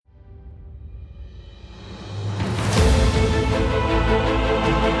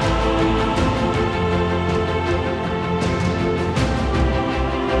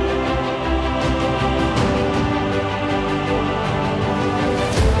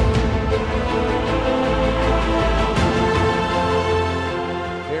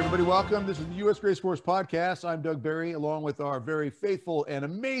welcome. This is the U.S. Grace Force Podcast. I'm Doug Barry, along with our very faithful and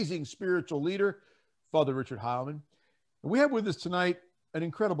amazing spiritual leader, Father Richard Heilman. And we have with us tonight an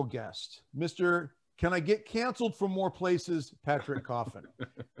incredible guest, Mr. Can I Get Canceled from More Places, Patrick Coffin.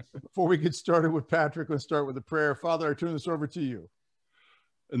 Before we get started with Patrick, let's start with a prayer. Father, I turn this over to you.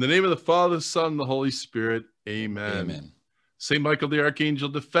 In the name of the Father, the Son, and the Holy Spirit, amen. Amen. Saint Michael the Archangel,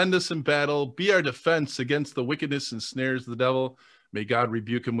 defend us in battle. Be our defense against the wickedness and snares of the devil. May God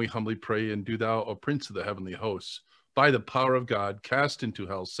rebuke him, we humbly pray. And do thou, O Prince of the heavenly hosts, by the power of God, cast into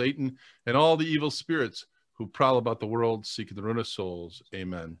hell Satan and all the evil spirits who prowl about the world, seeking the ruin of souls.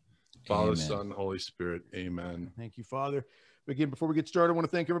 Amen. Father, Amen. Son, Holy Spirit. Amen. Thank you, Father. Again, before we get started, I want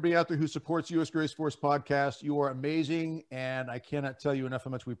to thank everybody out there who supports U.S. Grace Force Podcast. You are amazing, and I cannot tell you enough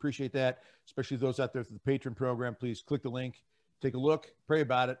how much we appreciate that, especially those out there through the Patreon program. Please click the link, take a look, pray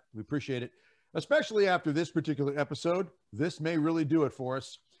about it. We appreciate it, especially after this particular episode. This may really do it for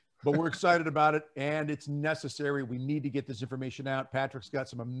us, but we're excited about it, and it's necessary. We need to get this information out. Patrick's got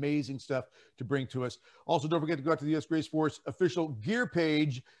some amazing stuff to bring to us. Also, don't forget to go out to the U.S. Grace Force official gear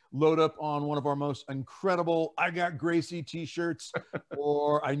page, load up on one of our most incredible I Got Gracie t-shirts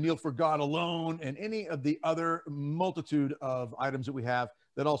or I Kneel for God Alone, and any of the other multitude of items that we have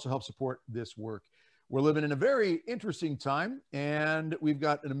that also help support this work. We're living in a very interesting time, and we've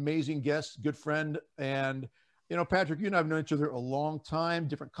got an amazing guest, good friend. And, you know, Patrick, you and I have known each other a long time,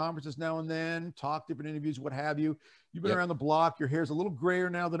 different conferences now and then, talk, different interviews, what have you. You've been around the block. Your hair's a little grayer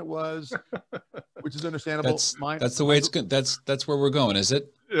now than it was, which is understandable. That's the way it's good. That's where we're going, is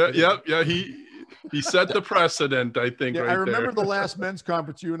it? Yeah. He set the precedent, I think. Yeah, right I remember there. the last men's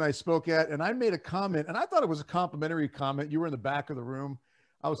conference you and I spoke at, and I made a comment, and I thought it was a complimentary comment. You were in the back of the room.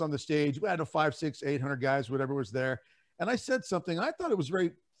 I was on the stage. We had 500, 600, 800 guys, whatever was there. And I said something. I thought it was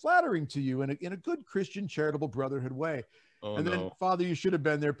very flattering to you in a good Christian charitable brotherhood way. Then, Father, you should have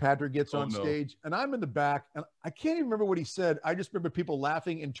been there. Patrick gets on stage, and I'm in the back, and I can't even remember what he said. I just remember people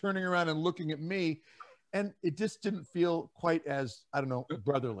laughing and turning around and looking at me, and it just didn't feel quite as, I don't know,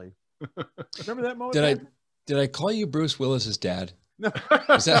 brotherly. Remember that moment? Did I call you Bruce Willis's dad? No.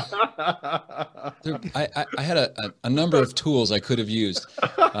 I had a number of tools I could have used,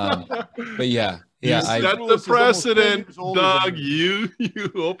 but yeah. You set the precedent, Doug. You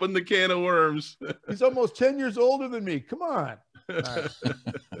opened the can of worms. He's almost 10 years older than me. Come on. All right.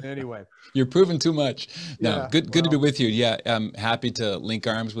 Anyway, you're proving too much. No, Yeah, good to be with you. Yeah, I'm happy to link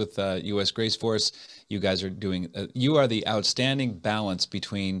arms with U.S. Grace Force. You guys are doing. You are the outstanding balance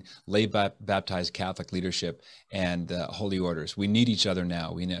between lay baptized Catholic leadership and holy orders. We need each other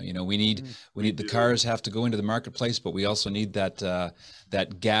now. We know. We need the cars have to go into the marketplace, but we also need that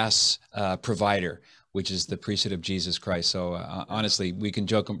gas provider, which is the priesthood of Jesus Christ. So honestly, we can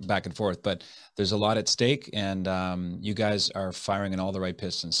joke back and forth, but there's a lot at stake, and you guys are firing in all the right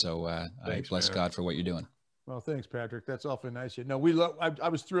pistons. So I bless God for what you're doing. Well, thanks, Patrick. That's awfully nice. No, I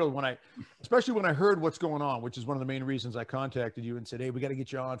was thrilled especially when I heard what's going on, which is one of the main reasons I contacted you and said, hey, we got to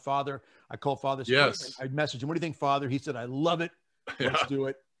get you on, Father. I called Father. Yes. I messaged him. What do you think, Father? He said, I love it. Let's do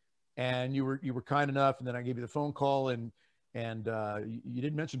it. And you were kind enough. And then I gave you the phone call, and you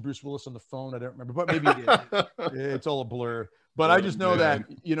didn't mention Bruce Willis on the phone. I don't remember, but maybe you did. It's all a blur. But I just know that,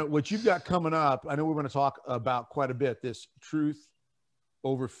 what you've got coming up, I know we're going to talk about quite a bit, this Truth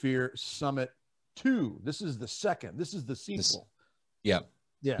Over Fear Summit 2. This is the second. This is the sequel. Yeah.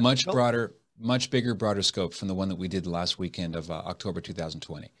 Much broader, much bigger, broader scope from the one that we did the last weekend of October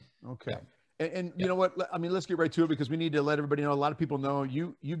 2020. Okay. Yeah. And you know what? I mean, let's get right to it, because we need to let everybody know. A lot of people know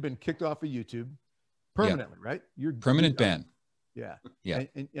you've been kicked off of YouTube permanently, right? You're permanent ban. Yeah.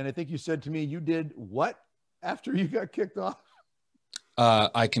 And I think you said to me, you did what after you got kicked off?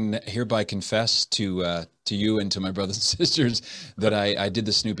 I can hereby confess to you and to my brothers and sisters that I did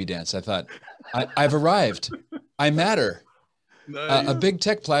the Snoopy dance. I thought, I've arrived. I matter. Nice. A big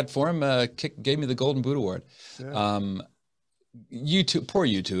tech platform gave me the Golden Boot Award. Yeah. YouTube, poor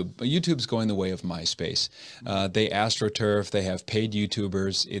YouTube. YouTube's going the way of MySpace. They AstroTurf. They have paid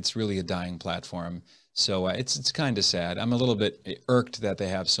YouTubers. It's really a dying platform. So it's kind of sad. I'm a little bit irked that they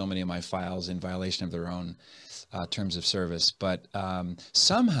have so many of my files in violation of their own terms of service. But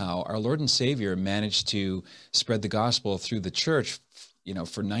somehow our Lord and Savior managed to spread the gospel through the church,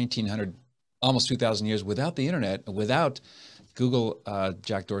 for 1900, almost 2,000 years without the internet, without Google,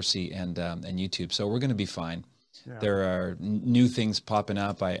 Jack Dorsey, and YouTube. So we're going to be fine. Yeah. There are new things popping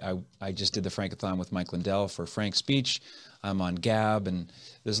up. I just did the Frankathon with Mike Lindell for Frank's speech. I'm on Gab, and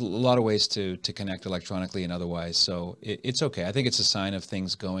there's a lot of ways to connect electronically and otherwise. So it's okay. I think it's a sign of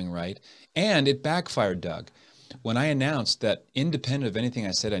things going right. And it backfired, Doug. When I announced that, independent of anything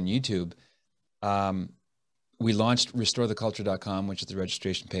I said on YouTube, we launched restoretheculture.com, which is the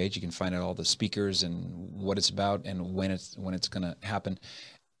registration page. You can find out all the speakers and what it's about and when it's going to happen.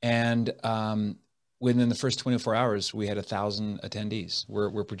 And within the first 24 hours, we had 1,000 attendees.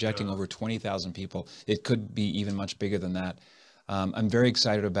 We're projecting over 20,000 people. It could be even much bigger than that. I'm very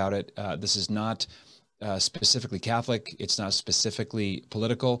excited about it. This is not specifically Catholic. It's not specifically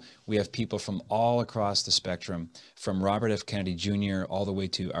political. We have people from all across the spectrum, from Robert F. Kennedy Jr. all the way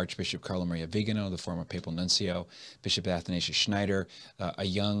to Archbishop Carlo Maria Vigano, the former papal nuncio, Bishop Athanasius Schneider, a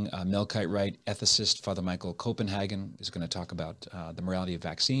young Melkite Rite ethicist, Father Michael Copenhagen, is going to talk about the morality of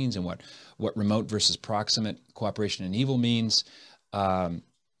vaccines and what remote versus proximate cooperation in evil means.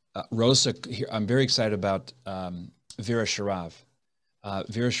 Rosa, I'm very excited about Vera Sharav.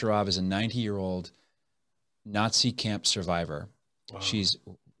 Vera Sharav is a 90-year-old Nazi camp survivor. Wow. She's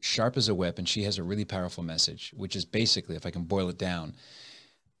sharp as a whip, and she has a really powerful message, which is basically, if I can boil it down,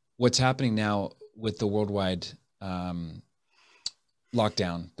 what's happening now with the worldwide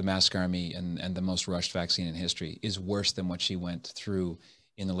lockdown, the mask army, and the most rushed vaccine in history is worse than what she went through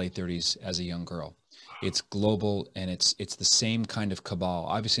in the late 30s as a young girl. It's global, and it's the same kind of cabal.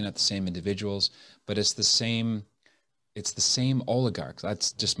 Obviously not the same individuals, but it's the same oligarchs.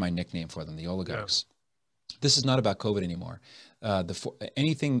 That's just my nickname for them, the oligarchs. Yeah. This is not about COVID anymore.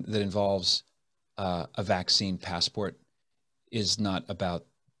 Anything that involves a vaccine passport is not about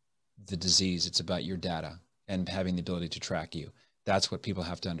the disease. It's about your data and having the ability to track you. That's what people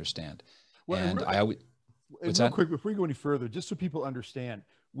have to understand. Well, and I always... Real quick, before you go any further, just so people understand,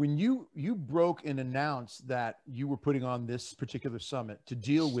 when you broke and announced that you were putting on this particular summit to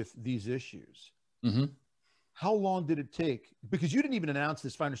deal with these issues, mm-hmm. How long did it take? Because you didn't even announce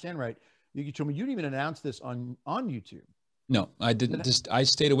this, if I understand right. You told me you didn't even announce this on YouTube. No, I didn't. I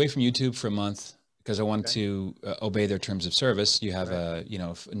stayed away from YouTube for a month because I wanted to obey their terms of service. You have a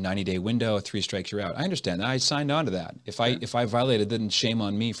 90-day window, 3 strikes, you're out. I understand that. I signed on to that. If I violated, then shame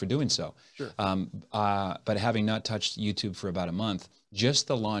on me for doing so. Sure. But having not touched YouTube for about a month, just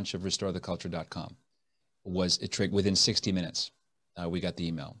the launch of restoretheculture.com was a trick. Within 60 minutes, we got the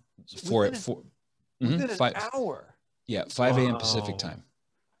email. Within an hour. Yeah, 5 a.m. Pacific time.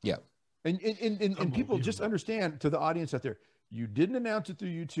 Yeah. And people just understand, to the audience out there, you didn't announce it through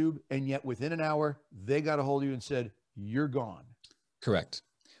YouTube, and yet within an hour, they got a hold of you and said, you're gone. Correct.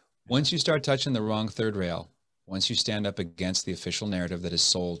 Once you start touching the wrong third rail, once you stand up against the official narrative that is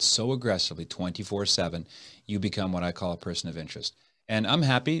sold so aggressively 24/7, you become what I call a person of interest. And I'm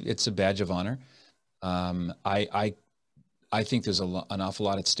happy. It's a badge of honor. I think there's an awful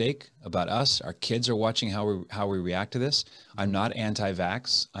lot at stake about us. Our kids are watching how we react to this. I'm not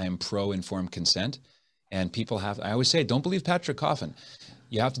anti-vax. I am pro-informed consent. And people I always say, don't believe Patrick Coffin.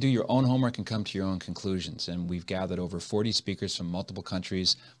 You have to do your own homework and come to your own conclusions. And we've gathered over 40 speakers from multiple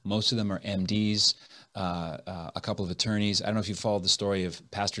countries. Most of them are MDs, a couple of attorneys. I don't know if you followed the story of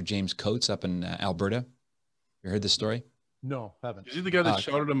Pastor James Coates up in Alberta. You heard this story? No, haven't. Is he the guy that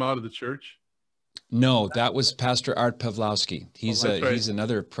shouted him out of the church? No, that was Pastor Art Pawlowski. He's he's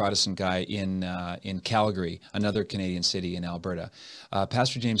another Protestant guy in Calgary, another Canadian city in Alberta.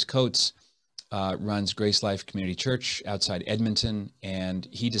 Pastor James Coates runs Grace Life Community Church outside Edmonton, and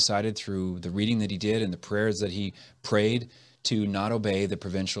he decided through the reading that he did and the prayers that he prayed to not obey the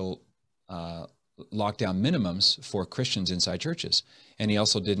provincial lockdown minimums for Christians inside churches. And he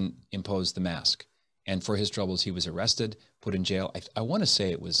also didn't impose the mask. And for his troubles, he was arrested, put in jail. I want to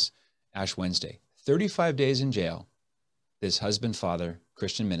say it was Ash Wednesday. 35 days in jail, this husband, father,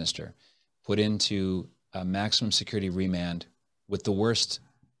 Christian minister, put into a maximum security remand with the worst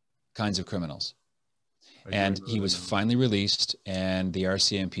kinds of criminals. And he was finally released, and the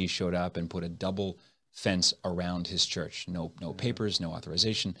RCMP showed up and put a double fence around his church. No papers, no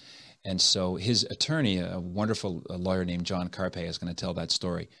authorization. And so his attorney, a wonderful lawyer named John Carpe, is going to tell that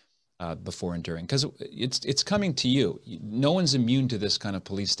story before and during, because it's coming to you. No one's immune to this kind of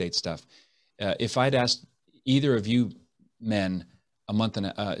police state stuff. If I'd asked either of you men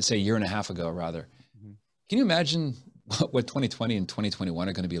say a year and a half ago, rather, can you imagine what 2020 and 2021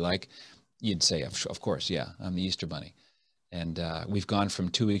 are going to be like? You'd say, of course, yeah, I'm the Easter Bunny. And we've gone from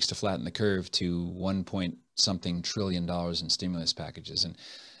 2 weeks to flatten the curve to 1-point-something trillion in stimulus packages. And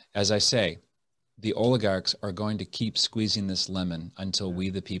as I say, the oligarchs are going to keep squeezing this lemon until we,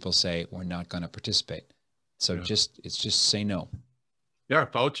 the people, say we're not going to participate. So it's just say no. Yeah,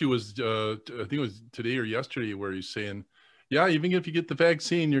 Fauci was, I think it was today or yesterday, where he's saying, yeah, even if you get the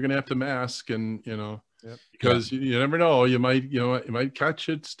vaccine, you're going to have to mask, and because you never know, you might catch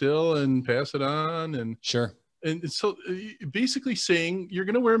it still and pass it on, and sure. And so, basically saying you're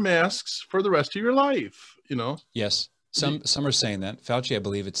going to wear masks for the rest of your life. Yes. Some are saying that. Fauci, I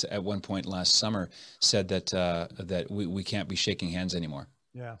believe it's at one point last summer, said that that we can't be shaking hands anymore.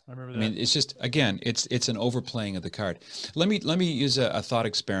 Yeah, I remember that. I mean, it's just, again, it's an overplaying of the card. Let me use a thought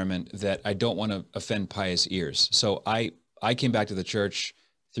experiment that I don't want to offend pious ears. So I came back to the church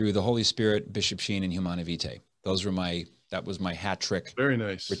through the Holy Spirit, Bishop Sheen, and Humana Vitae. That was my hat trick. Very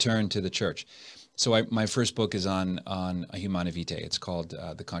nice. Return to the church. So my first book is on Humana Vitae. It's called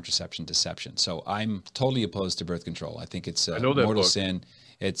The Contraception Deception. So I'm totally opposed to birth control. I think it's a mortal sin.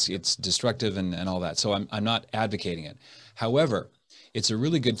 It's destructive and all that. So I'm not advocating it. However, it's a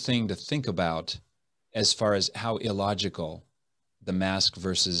really good thing to think about as far as how illogical the mask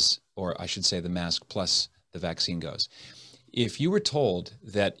versus, or I should say the mask plus the vaccine goes. If you were told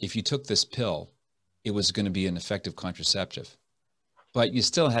that if you took this pill, it was going to be an effective contraceptive, but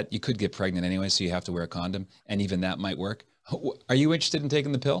you could get pregnant anyway, so you have to wear a condom, and even that might work. Are you interested in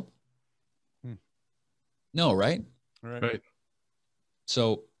taking the pill? No, right? Right.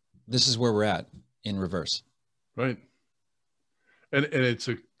 So this is where we're at in reverse. Right. And it's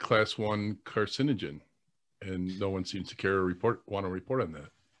a class 1 carcinogen, and no one seems to want to report on that.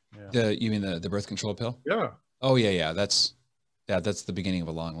 Yeah. You mean the birth control pill? Yeah. Oh yeah. That's the beginning of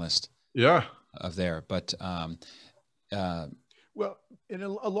a long list. Yeah. Of there, but well, and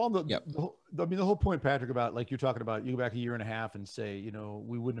along the whole point, Patrick, about like you're talking about, you go back a year and a half and say,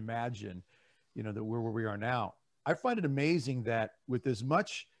 we wouldn't imagine, that we're where we are now. I find it amazing that with as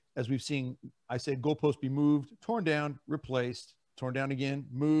much as we've seen, I say goalposts be moved, torn down, replaced, torn down again,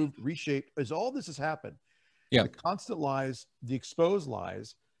 moved, reshaped, as all this has happened. Yeah. The constant lies, the exposed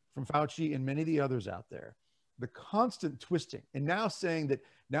lies from Fauci and many of the others out there, the constant twisting, and now saying that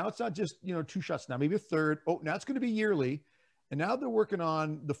now it's not just, 2 shots, now maybe a third. Oh, now it's going to be yearly. And now they're working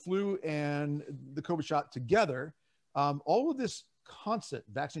on the flu and the COVID shot together. All of this constant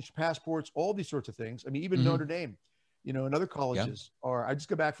vaccination passports, all these sorts of things. I mean, even Notre Dame, and other colleges I just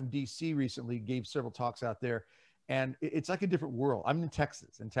got back from DC recently, gave several talks out there, and it's like a different world. I'm in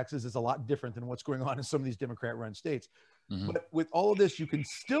Texas, and Texas is a lot different than what's going on in some of these Democrat-run states. But with all of this, you can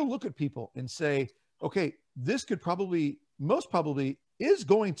still look at people and say, okay, this could most probably is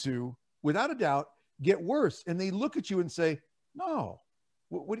going to, without a doubt, get worse. And they look at you and say, no,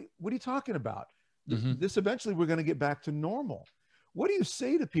 what are you talking about? This eventually we're going to get back to normal. What do you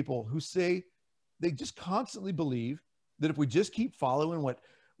say to people who say they just constantly believe that if we just keep following what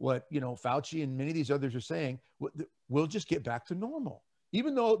Fauci and many of these others are saying, we'll just get back to normal?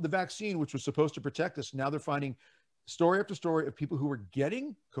 Even though the vaccine, which was supposed to protect us, now they're finding story after story of people who are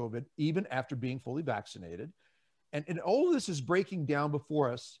getting COVID even after being fully vaccinated. And all of this is breaking down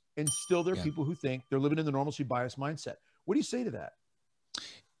before us. And still there are people who think they're living in the normalcy bias mindset. What do you say to that?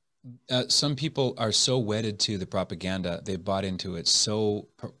 Some people are so wedded to the propaganda, they've bought into it so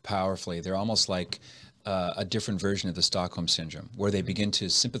powerfully. They're almost like a different version of the Stockholm Syndrome, where they begin to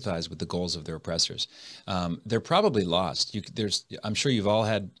sympathize with the goals of their oppressors. They're probably lost. I'm sure you've all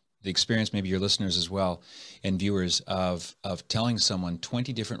had the experience, maybe your listeners as well, and viewers, of telling someone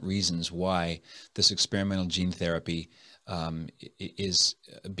 20 different reasons why this experimental gene therapy is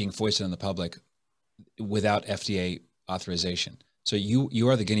being foisted on the public without FDA authorization. So you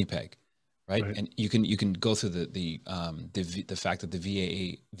are the guinea pig, right? And you can go through the fact that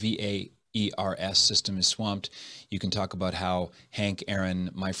the VAERS system is swamped. You can talk about how Hank Aaron,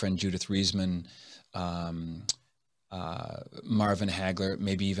 my friend Judith Reisman, Marvin Hagler,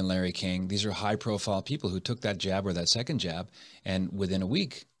 maybe even Larry King. These are high-profile people who took that jab or that second jab, and within a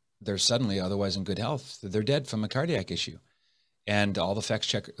week, they're suddenly otherwise in good health. They're dead from a cardiac issue. And all the fact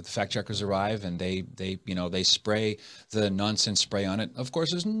checkers arrive, and they spray the nonsense spray on it. Of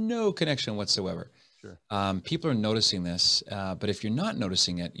course, there's no connection whatsoever. Sure. People are noticing this, but if you're not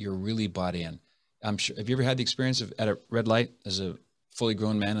noticing it, you're really bought in. I'm sure. Have you ever had the experience of at a red light as a fully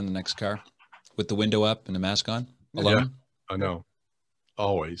grown man in the next car with the window up and the mask on, alone? Yeah, I know.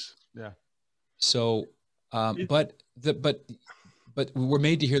 Always. Yeah. So, but we're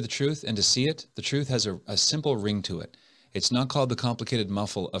made to hear the truth and to see it. The truth has a simple ring to it. It's not called the complicated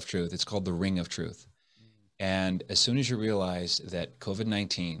muffle of truth. It's called the ring of truth. And as soon as you realize that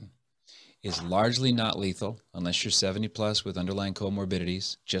COVID-19 is largely not lethal, unless you're 70 plus with underlying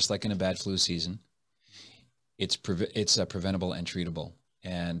comorbidities, just like in a bad flu season, it's preventable and treatable.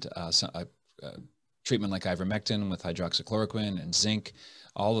 And treatment like ivermectin with hydroxychloroquine and zinc,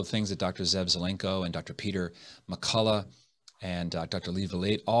 all the things that Dr. Zev Zelenko and Dr. Peter McCullough and Dr. Lee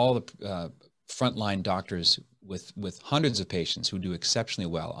Valade, all the frontline doctors with hundreds of patients who do exceptionally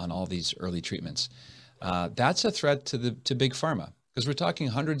well on all these early treatments. That's a threat to big pharma, because we're talking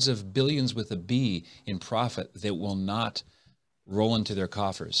hundreds of billions with a B in profit that will not roll into their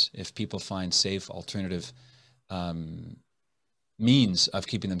coffers if people find safe alternative means of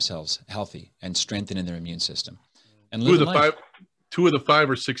keeping themselves healthy and strengthening their immune system. And two of the 5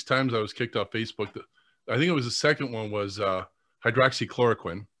 or 6 times I was kicked off Facebook, I think it was the second one was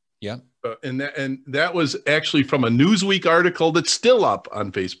hydroxychloroquine. Yeah. And that was actually from a Newsweek article that's still up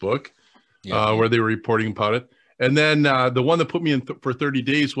on Facebook, where they were reporting about it. And then the one that put me in for 30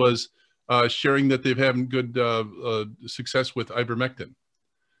 days was sharing that they've having good success with ivermectin.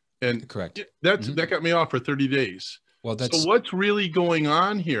 And correct. That got me off for 30 days. Well, so what's really going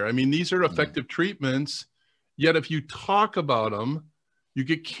on here? I mean, these are effective treatments, yet if you talk about them, you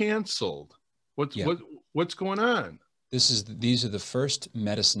get canceled. What's going on? These are the first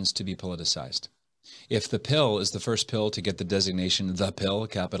medicines to be politicized. If the pill is the first pill to get the designation, the pill,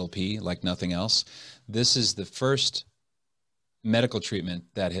 capital P, like nothing else, this is the first medical treatment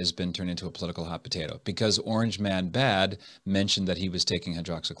that has been turned into a political hot potato, because Orange Man Bad mentioned that he was taking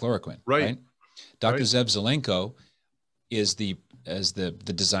hydroxychloroquine. Right. Dr. Zev Zelenko is the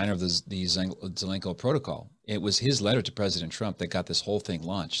designer of the Zelenko protocol. It was his letter to President Trump that got this whole thing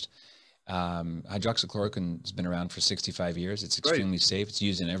launched. Hydroxychloroquine has been around for 65 years. It's extremely safe. It's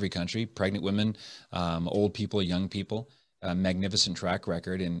used in every country. Pregnant women, old people, young people. A magnificent track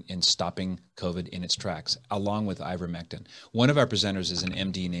record in stopping COVID in its tracks, along with ivermectin. One of our presenters is an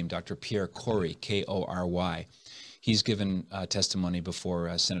MD named Dr. Pierre Kory, Kory. He's given testimony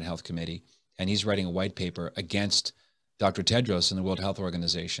before Senate Health Committee, and he's writing a white paper against Dr. Tedros and the World Health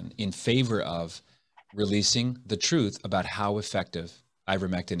Organization in favor of releasing the truth about how effective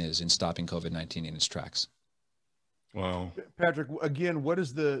ivermectin is in stopping COVID-19 in its tracks. Wow. Patrick, again, what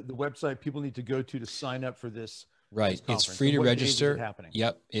is the website people need to go to sign up for this? Right. It's free to register.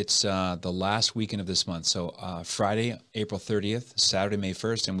 Yep. It's the last weekend of this month. So Friday, April 30th, Saturday, May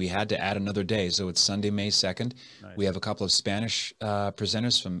 1st, and we had to add another day. So it's Sunday, May 2nd. Nice. We have a couple of Spanish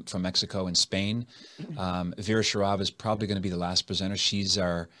presenters from Mexico and Spain. Vera Sharav is probably going to be the last presenter. She's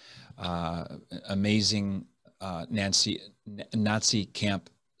our amazing Nazi camp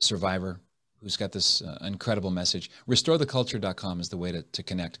survivor who's got this incredible message. RestoreTheCulture.com is the way to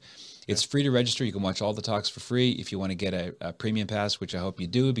connect. It's free to register. You can watch all the talks for free. If you want to get a premium pass, which I hope you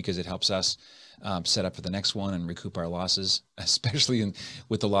do, because it helps us set up for the next one and recoup our losses, especially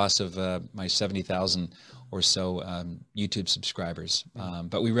with the loss of my 70,000 or so YouTube subscribers.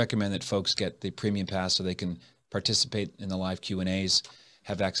 But we recommend that folks get the premium pass so they can participate in the live Q&As,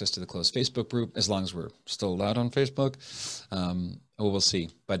 have access to the closed Facebook group, as long as we're still allowed on Facebook. We'll see.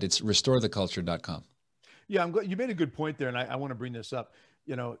 But it's RestoreTheCulture.com. Yeah, you made a good point there, and I want to bring this up.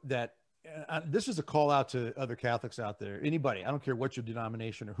 You know, that this is a call out to other Catholics out there. Anybody, I don't care what your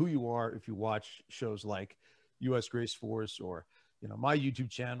denomination or who you are, if you watch shows like U.S. Grace Force or, my YouTube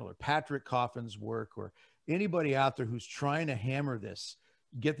channel or Patrick Coffin's work, or anybody out there who's trying to hammer this,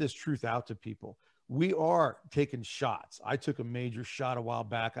 get this truth out to people. We are taking shots. I took a major shot a while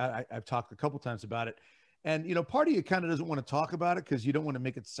back. I've talked a couple times about it. And, part of you kind of doesn't want to talk about it because you don't want to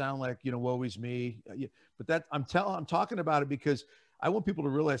make it sound like, woe is me. But that I'm talking about it because I want people to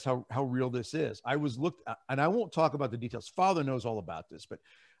realize how real this is. I was looked at, and I won't talk about the details. Father knows all about this, but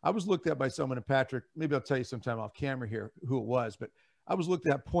I was looked at by someone, and Patrick, maybe I'll tell you sometime off camera here who it was, but I was looked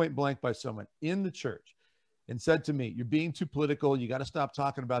at point blank by someone in the church and said to me, "You're being too political. You got to stop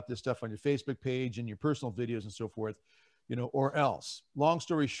talking about this stuff on your Facebook page and your personal videos and so forth, or else." Long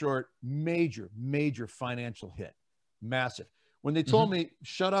story short, major financial hit, massive. When they told me,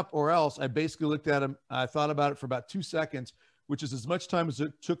 "Shut up or else," I basically looked at him. I thought about it for about 2 seconds, which is as much time as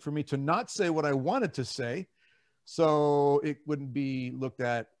it took for me to not say what I wanted to say, so it wouldn't be looked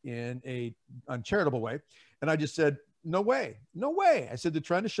at in a uncharitable way. And I just said, no way. I said, they're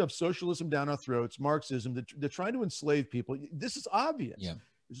trying to shove socialism down our throats, Marxism. They're trying to enslave people. This is obvious. Yeah.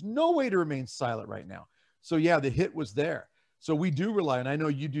 There's no way to remain silent right now. So yeah, the hit was there. So we do rely, and I know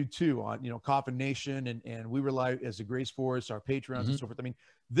you do too, on, Coffin Nation, and we rely as a Grace Force, our Patreons and so forth. I mean,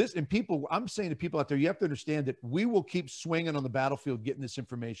 this, and people, I'm saying to people out there, you have to understand that we will keep swinging on the battlefield, getting this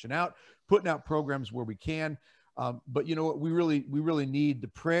information out, putting out programs where we can. But you know what, we really need the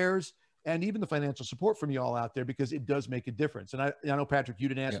prayers and even the financial support from you all out there, because it does make a difference. And I know, Patrick, you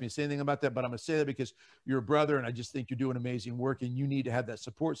didn't ask me to say anything about that, but I'm going to say that because you're a brother, and I just think you're doing amazing work, and you need to have that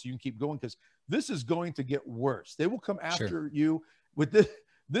support so you can keep going, because this is going to get worse. They will come after you with this.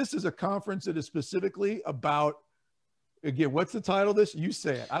 This is a conference that is specifically about, again, what's the title of this? You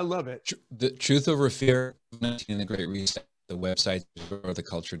say it. I love it. The Truth Over Fear, in the Great Reset. The website is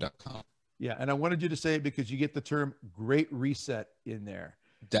RestoreTheCulture.com. Yeah, and I wanted you to say it because you get the term Great Reset in there.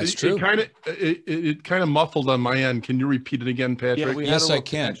 That's true. It kind of muffled on my end. Can you repeat it again, Patrick? Yes, I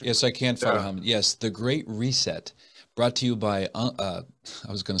can. Yes, I can, Father Helmut. Yes, the Great Reset. brought to you by, I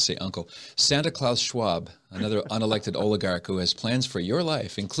was going to say Uncle, Santa Klaus Schwab, another unelected oligarch who has plans for your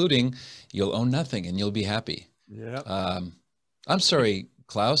life, including you'll own nothing and you'll be happy. Yeah. I'm sorry,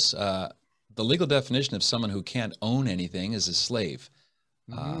 Klaus. The legal definition of someone who can't own anything is a slave.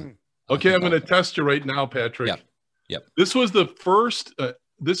 Okay, I'm going to test you right now, Patrick. Yep. This was the first.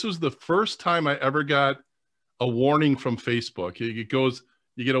 This was the first time I ever got a warning from Facebook. It goes,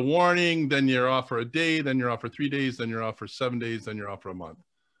 you get a warning, then you're off for a day, then you're off for 3 days, then you're off for 7 days, then you're off for a month.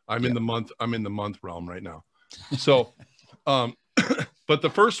 I'm in the month realm right now. So, but the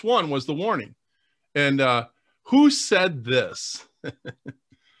first one was the warning, and who said this?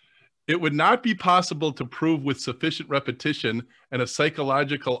 It would not be possible to prove with sufficient repetition and a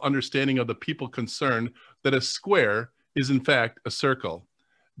psychological understanding of the people concerned that a square is in fact a circle.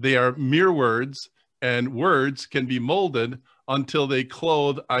 They are mere words, and words can be molded until they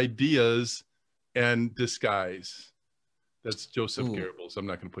clothe ideas and disguise. That's Joseph Goebbels. I'm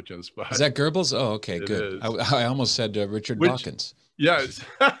not going to put you on the spot. Is that Goebbels? Oh, okay, good. I almost said Richard Dawkins. Yes.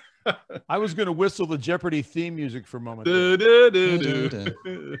 I was going to whistle the Jeopardy theme music for a moment.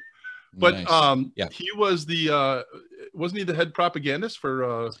 But nice. He was the wasn't he the head propagandist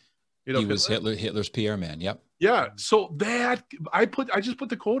for he was Hitler's PR man. Yep. Yeah. So that I just put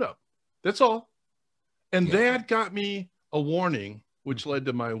the quote up. That's all. And that got me a warning, which led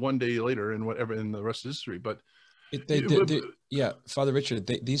to my 1 day later and whatever in the rest of history. But Father Richard,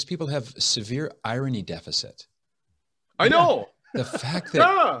 these people have severe irony deficit. I know. The fact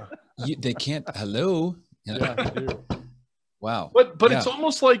that they can't. Hello. Wow. But it's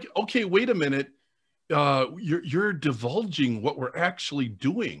almost like, okay, wait a minute. You're divulging what we're actually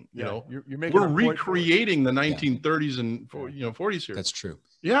doing. You know, you're making we're recreating the 1930s and 40s here. That's true.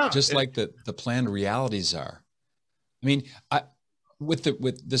 Yeah. Just like the planned realities are. I mean, with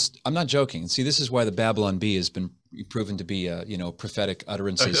this, I'm not joking. See, this is why the Babylon Bee has been proven to be prophetic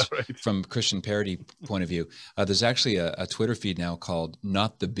utterances from Christian parody point of view. There's actually a Twitter feed now called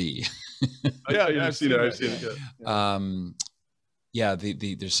Not the Bee. I've seen it.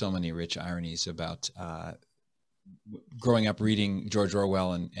 There's so many rich ironies about growing up reading George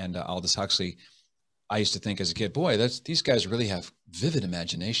Orwell and Aldous Huxley. I used to think as a kid, boy, these guys really have vivid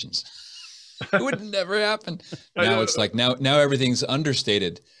imaginations. It would never happen. Now it's like now everything's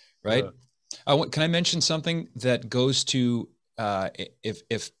understated, right? Can I mention something that goes to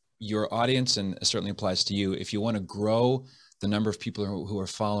if your audience, and it certainly applies to you, if you want to grow the number of people who are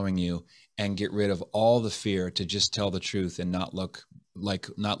following you and get rid of all the fear to just tell the truth and not look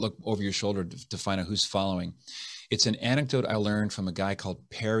over your shoulder to find out who's following. It's an anecdote I learned from a guy called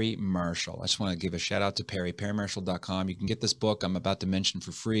Perry Marshall. I just want to give a shout out to Perry, perrymarshall.com. You can get this book I'm about to mention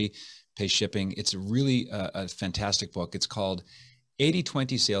for free, pay shipping. It's really a fantastic book. It's called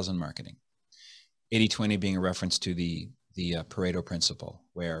 80-20 Sales and Marketing. 80-20 being a reference to the Pareto principle,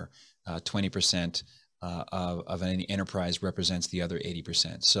 where 20% of any enterprise represents the other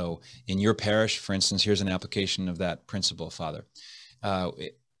 80%. So in your parish, for instance, here's an application of that principle, Father.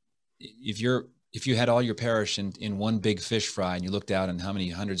 If you had all your parish in one big fish fry and you looked out and how many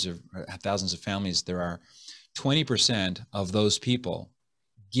hundreds of thousands of families there are, 20% of those people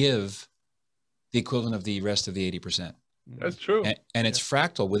give the equivalent of the rest of the 80%. That's true. And it's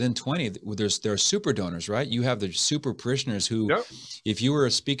fractal within 20. There are super donors, right? You have the super parishioners who, if you were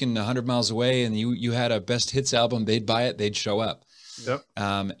speaking 100 miles away and you had a best hits album, they'd buy it, they'd show up. Yep.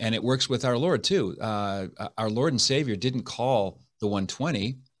 And it works with our Lord too. Our Lord and Savior didn't call the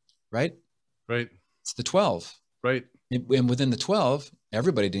 120, right? Right. It's the 12. Right. And within the 12,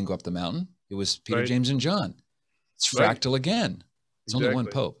 everybody didn't go up the mountain. It was Peter, James, and John. It's fractal again. It's only one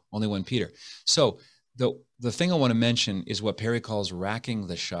Pope, only one Peter. So the thing I want to mention is what Perry calls racking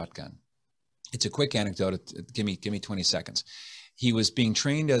the shotgun. It's a quick anecdote. Give me 20 seconds. He was being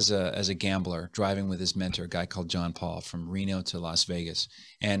trained as a gambler, driving with his mentor, a guy called John Paul, from Reno to Las Vegas.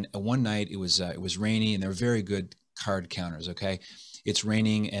 And one night it was rainy, and they're very good card counters. Okay, it's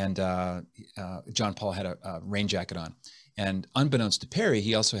raining, and John Paul had a rain jacket on, and unbeknownst to Perry,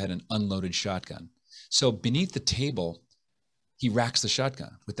 he also had an unloaded shotgun. So beneath the table, he racks the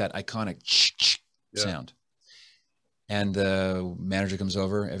shotgun with that iconic sound. And the manager comes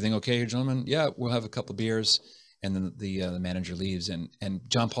over. Everything okay here, gentlemen? Yeah, we'll have a couple of beers. And then the manager leaves. And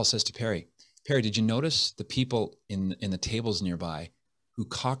John Paul says to Perry, did you notice the people in the tables nearby who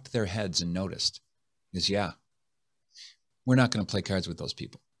cocked their heads and noticed? He goes, yeah. We're not going to play cards with those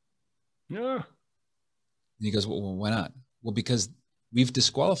people. Yeah. And he goes, well, why not? Well, because we've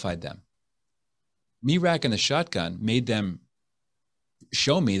disqualified them. Me racking the shotgun made them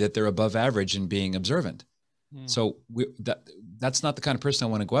show me that they're above average in being observant. So that's not the kind of person I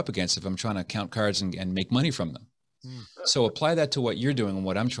want to go up against if I'm trying to count cards and make money from them. So apply that to what you're doing and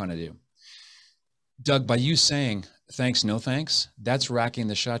what I'm trying to do. Doug, by you saying thanks, no thanks, that's racking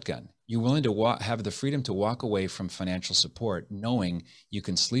the shotgun. You're willing to have the freedom to walk away from financial support, knowing you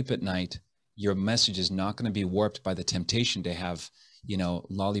can sleep at night. Your message is not going to be warped by the temptation to have,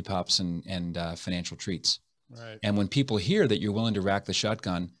 lollipops and financial treats. Right. And when people hear that you're willing to rack the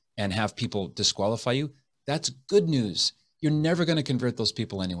shotgun and have people disqualify you, that's good news. You're never going to convert those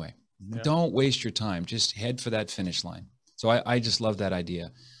people anyway. Yeah. Don't waste your time. Just head for that finish line. So I just love that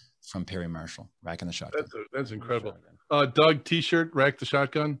idea from Perry Marshall, racking the shotgun. That's incredible. Doug, T-shirt, rack the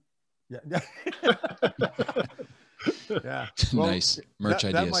shotgun. Yeah. Yeah. Well, nice merch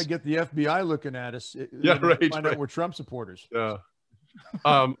ideas. That might get the FBI looking at us. Right. Find out we're Trump supporters. Yeah.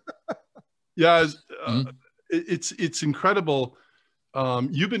 It's incredible.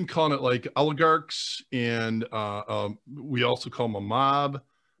 You've been calling it like oligarchs, and we also call them a mob.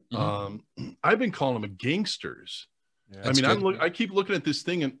 I've been calling them gangsters. Yeah, I mean, I keep looking at this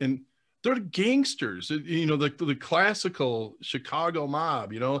thing, and they're gangsters. The classical Chicago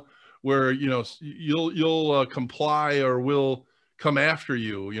mob. Where you'll comply or we'll come after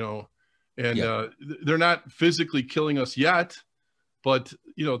you. And they're not physically killing us yet, but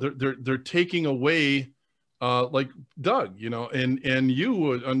they're taking away, like Doug, and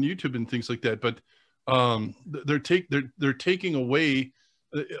you on YouTube and things like that. But they're taking away.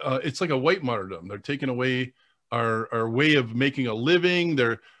 It's like a white martyrdom. They're taking away our way of making a living.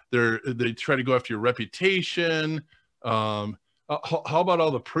 They try to go after your reputation. How about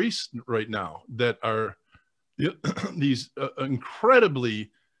all the priests right now that are these incredibly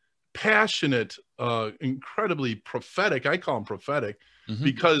passionate, incredibly prophetic? I call them prophetic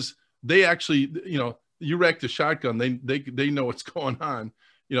because they actually, you rack the shotgun. They know what's going on.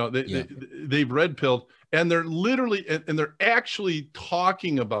 They've red pilled, and they're literally and they're actually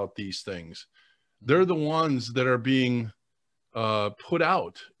talking about these things. They're the ones that are being put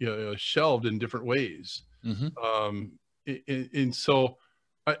out, shelved in different ways. And so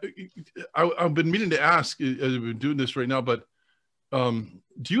I've been meaning to ask, I've been doing this right now, but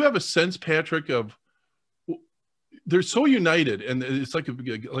do you have a sense, Patrick, of they're so united, and it's like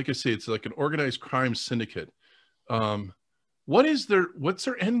I say, it's like an organized crime syndicate. What's their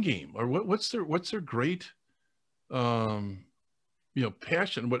end game, or what's their great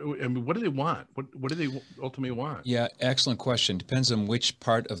passion? What do they want? What do they ultimately want? Yeah, excellent question. Depends on which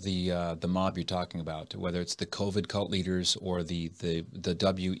part of the mob you're talking about, whether it's the COVID cult leaders or the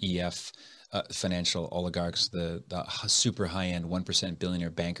WEF financial oligarchs, the super high-end 1% billionaire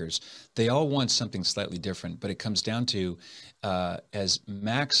bankers. They all want something slightly different, but it comes down to as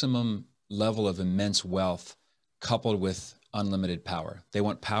maximum level of immense wealth coupled with unlimited power. They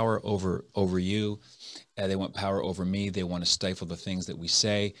want power over you. They want power over me. They want to stifle the things that we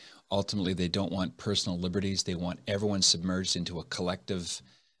say. Ultimately, they don't want personal liberties. They want everyone submerged into a collective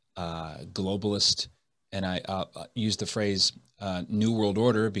globalist. And I use the phrase New World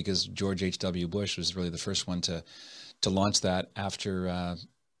Order because George H.W. Bush was really the first one to launch that after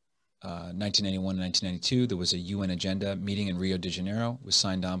 1991 and 1992. There was a UN agenda meeting in Rio de Janeiro. It was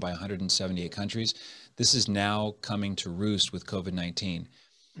signed on by 178 countries. This is now coming to roost with COVID-19.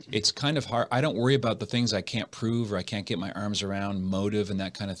 It's kind of hard. I don't worry about the things I can't prove or I can't get my arms around, motive and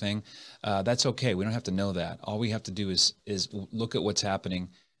that kind of thing. That's okay. We don't have to know that. All we have to do is look at what's happening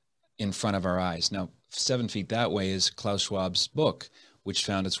in front of our eyes. Now, 7 feet that way is Klaus Schwab's book, which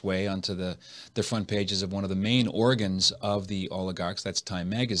found its way onto the front pages of one of the main organs of the oligarchs. That's Time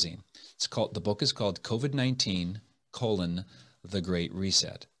Magazine. The book is called COVID-19, The Great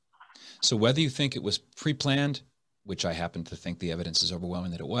Reset. So whether you think it was pre-planned, which I happen to think the evidence is overwhelming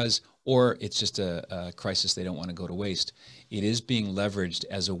that it was, or it's just a crisis they don't want to go to waste, it is being leveraged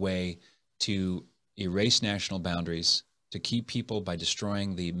as a way to erase national boundaries, to keep people by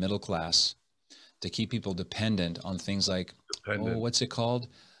destroying the middle class, to keep people dependent on things like, what's it called?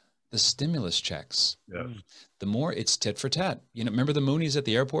 The stimulus checks. Yeah. The more it's tit for tat. Remember the Moonies at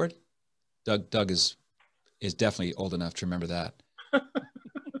the airport? Doug is definitely old enough to remember that.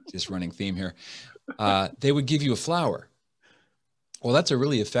 Just running theme here. They would give you a flower. Well, that's a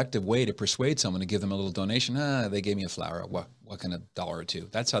really effective way to persuade someone to give them a little donation. They gave me a flower. What kind of $1 or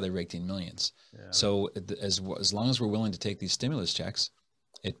 $2? That's how they raked in millions. Yeah. So as long as we're willing to take these stimulus checks,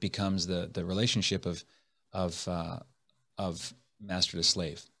 it becomes the relationship of master to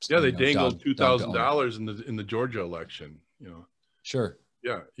slave. Yeah, they dangled $2,000 in the Georgia election. Sure.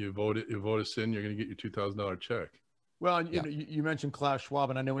 Yeah, you vote us in, you're going to get your $2,000 check. Well, and you mentioned Klaus Schwab,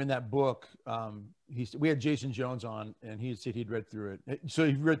 and I know in that book, we had Jason Jones on, and he said he'd read through it. So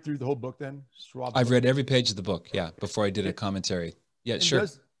you read through the whole book then? Schwab's I've book? read every page of the book, before I did a commentary. Yeah, sure.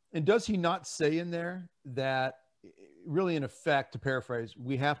 Does he not say in there that really, in effect, to paraphrase,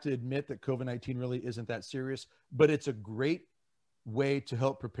 we have to admit that COVID-19 really isn't that serious, but it's a great way to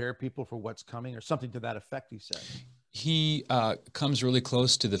help prepare people for what's coming, or something to that effect, he said. He comes really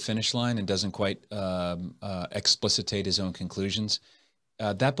close to the finish line and doesn't quite explicitate his own conclusions.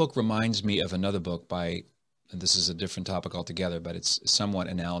 That book reminds me of another book by, and this is a different topic altogether, but it's somewhat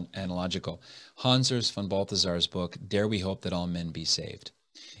analogical. Hans Urs von Balthasar's book, Dare We Hope That All Men Be Saved.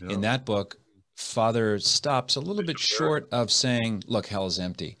 Yeah. In that book, Father stops a little bit short of saying, look, hell is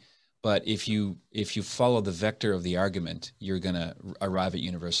empty. But if you follow the vector of the argument, you're going to arrive at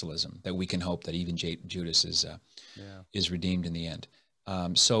universalism, that we can hope that even Judas is redeemed in the end.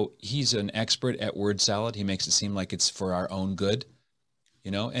 So he's an expert at word salad. He makes it seem like it's for our own good,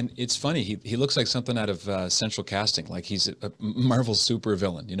 and it's funny. He looks like something out of Central Casting, like he's a Marvel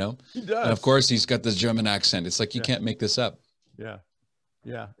supervillain, He does. And of course, he's got this German accent. It's like you can't make this up. Yeah.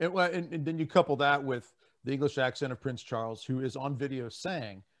 Yeah. And then you couple that with the English accent of Prince Charles, who is on video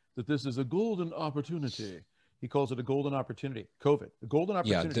saying that this is a golden opportunity. He calls it a golden opportunity. COVID, a golden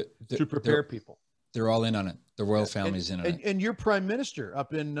opportunity to prepare people. They're all in on it. The royal family's in on it. And your prime minister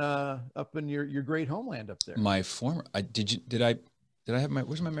up in your great homeland up there. My former, did I have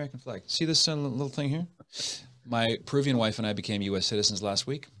where's my American flag? See this little thing here? My Peruvian wife and I became U.S. citizens last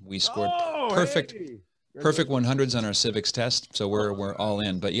week. We scored perfect 100s on our civics test. So we're all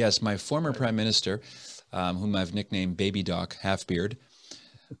in. But yes, my former prime minister, whom I've nicknamed Baby Doc Halfbeard,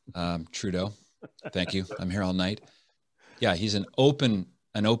 Trudeau. Thank you. I'm here all night. Yeah, he's an open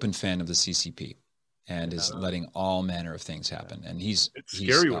fan of the CCP, and is letting all manner of things happen. And he's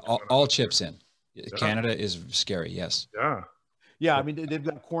scary. All chips in. Yeah. Canada is scary. Yes. Yeah. Yeah. I mean, they've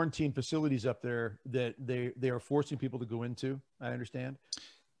got quarantine facilities up there that they are forcing people to go into. I understand.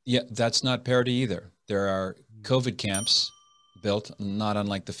 Yeah, that's not parity either. There are COVID camps built, not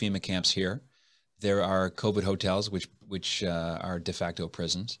unlike the FEMA camps here. There are COVID hotels, which are de facto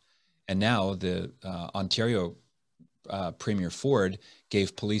prisons. And now the Ontario Premier Ford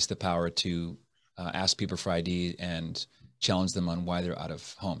gave police the power to ask people for ID and challenge them on why they're out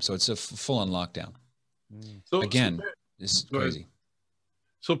of home. So it's a full-on lockdown. It's crazy.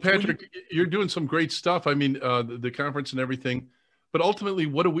 So Patrick, you're doing some great stuff. I mean, the conference and everything, but ultimately,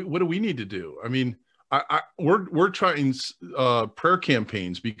 what do we need to do? I mean, we're trying prayer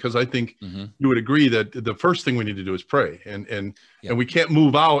campaigns, because I think you would agree that the first thing we need to do is pray, and we can't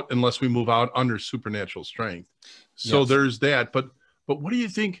move out unless we move out under supernatural strength. So there's that. But what do you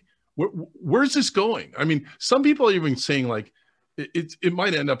think? Where's this going? I mean, some people are even saying like it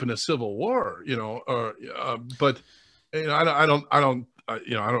might end up in a civil war, but I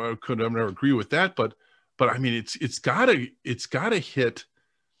could never agree with that. But I mean, it's gotta hit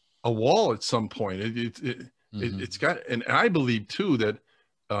a wall at some point. It's got, and I believe too that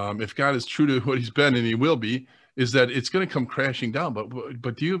if God is true to what He's been, and He will be, is that it's going to come crashing down.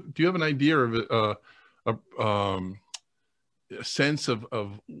 But do you have an idea of a sense of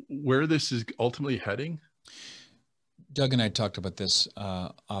where this is ultimately heading? Doug and I talked about this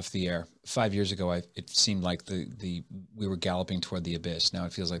off the air. 5 years ago, it seemed like we were galloping toward the abyss. Now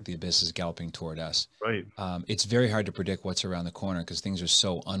it feels like the abyss is galloping toward us. Right. It's very hard to predict what's around the corner because things are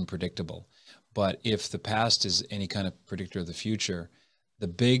so unpredictable. But if the past is any kind of predictor of the future, the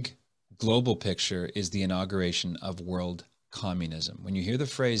big global picture is the inauguration of world communism. When you hear the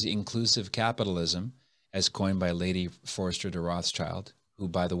phrase inclusive capitalism, as coined by Lady Forrester de Rothschild, who,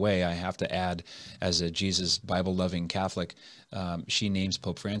 by the way, I have to add, as a Jesus Bible-loving Catholic, she names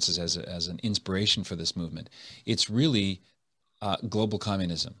Pope Francis as an inspiration for this movement. It's really global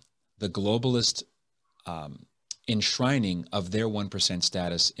communism, the globalist enshrining of their 1%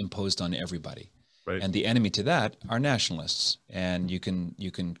 status imposed on everybody. Right. And the enemy to that are nationalists. And you can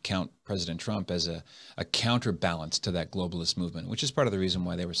count President Trump as a counterbalance to that globalist movement, which is part of the reason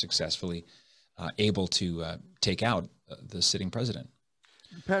why they were successfully able to take out the sitting president.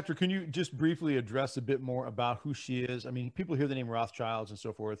 Patrick, can you just briefly address a bit more about who she is? I mean, people hear the name Rothschilds and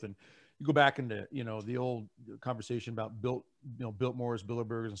so forth, and you go back into, the old conversation about Biltmores,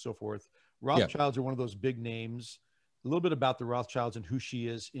 Bilderbergers, and so forth. Rothschilds are one of those big names. A little bit about the Rothschilds and who she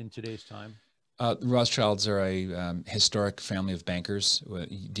is in today's time. The Rothschilds are a historic family of bankers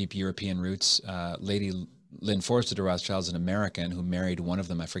with deep European roots. Lady Lynn Forrester de Rothschild is an American who married one of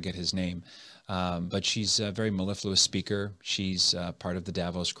them. I forget his name. But she's a very mellifluous speaker. She's part of the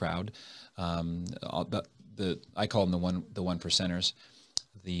Davos crowd. I call them the one percenters.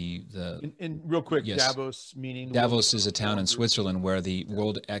 In real quick, yes. Davos meaning? Davos is a town in Switzerland where the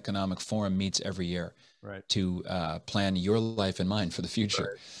World Economic Forum meets every year, right, to plan your life and mine for the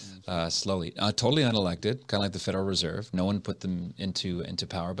future, right. Slowly. Totally unelected, kind of like the Federal Reserve. No one put them into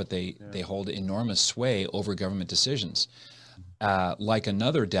power, but they hold enormous sway over government decisions. Like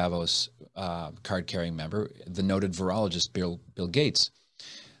another Davos card-carrying member, the noted virologist Bill Gates,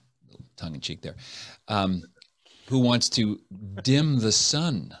 tongue-in-cheek there, who wants to dim the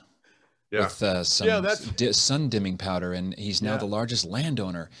sun with some sun dimming powder, and he's now the largest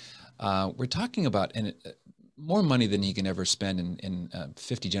landowner. We're talking about more money than he can ever spend in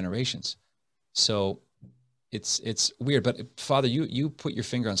 50 generations. So it's weird. But Father, you put your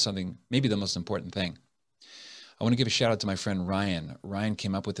finger on something, maybe the most important thing. I want to give a shout out to my friend Ryan. Ryan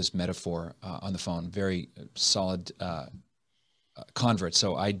came up with this metaphor on the phone, very solid convert,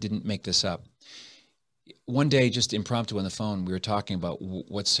 so I didn't make this up. One day, just impromptu on the phone, we were talking about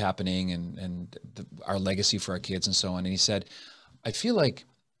what's happening and our legacy for our kids and so on. And he said, I feel like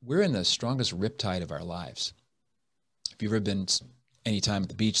we're in the strongest riptide of our lives. If you've ever been any time at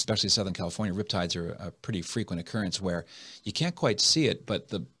the beach, especially Southern California, riptides are a pretty frequent occurrence where you can't quite see it, but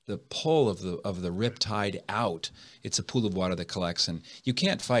the pull of the riptide out, it's a pool of water that collects and you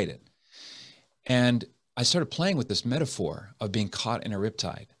can't fight it. And I started playing with this metaphor of being caught in a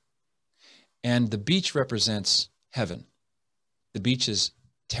riptide. And the beach represents heaven. The beach is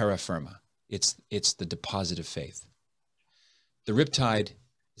terra firma. It's the deposit of faith. The riptide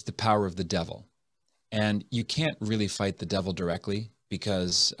is the power of the devil. And you can't really fight the devil directly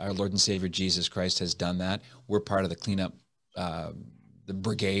because our Lord and Savior Jesus Christ has done that. We're part of the cleanup, the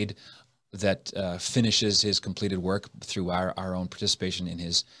brigade that finishes his completed work through our own participation in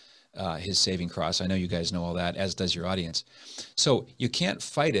his saving cross. I know you guys know all that, as does your audience. So you can't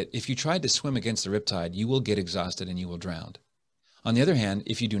fight it. If you tried to swim against the riptide, you will get exhausted and you will drown. On the other hand,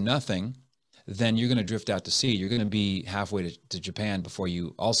 if you do nothing, then you're going to drift out to sea. You're going to be halfway to Japan before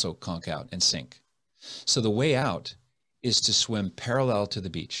you also conk out and sink. So the way out is to swim parallel to the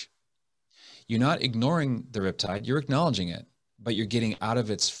beach. You're not ignoring the riptide, you're acknowledging it, but you're getting out of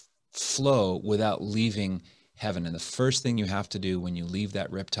its flow without leaving heaven. And the first thing you have to do when you leave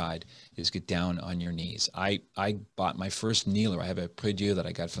that riptide is get down on your knees. I bought my first kneeler. I have a prie-dieu that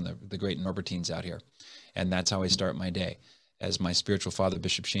I got from the great Norbertines out here. And that's how I start my day. As my spiritual father,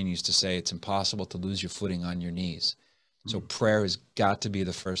 Bishop Sheen, used to say, it's impossible to lose your footing on your knees. So prayer has got to be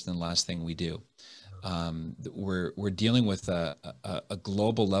the first and last thing we do. We're dealing with a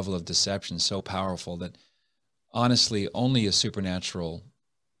global level of deception so powerful that honestly, only a supernatural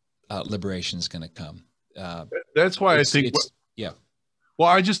liberation is going to come. That's why I think, well,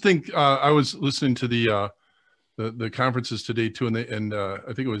 I just think I was listening to the conferences today too, and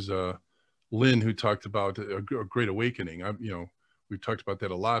I think it was Lynn who talked about a great awakening. We've talked about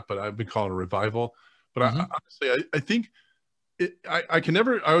that a lot, but I've been calling it a revival. But honestly, I think I can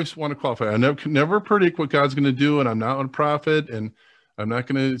never. I always want to qualify. I can never predict what God's going to do, and I'm not a prophet, and I'm not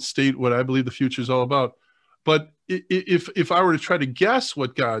going to state what I believe the future is all about. But if I were to try to guess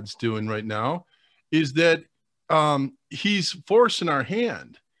what God's doing right now, is that he's forcing our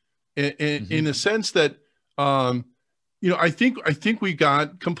hand, in a sense that I think we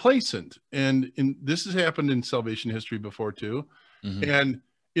got complacent, and this has happened in salvation history before too, and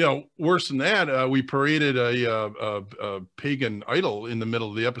worse than that, we paraded a pagan idol in the middle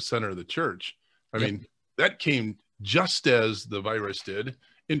of the epicenter of the church. I mean, that came just as the virus did.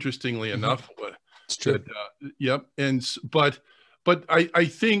 Interestingly enough, it's true. But I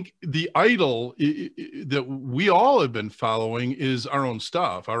think the idol that we all have been following is our own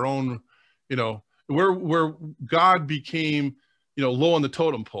stuff, our own, where God became, low on the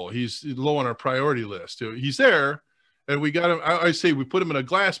totem pole. He's low on our priority list. He's there, and we got him. I say we put him in a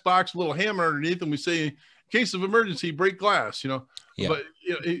glass box, a little hammer underneath, and we say, in case of emergency, break glass. But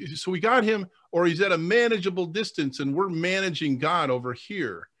so we got him, or he's at a manageable distance, and we're managing God over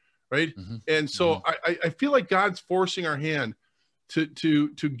here, right? And so I feel like God's forcing our hand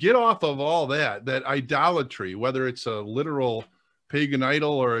to get off of all that idolatry, whether it's a literal pagan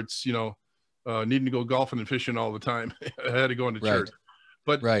idol or it's needing to go golfing and fishing all the time. I had to go into church,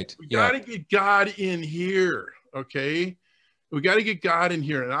 but we got to get God in here. Okay, we got to get God in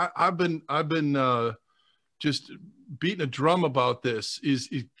here, and I've been just beating a drum about this. Is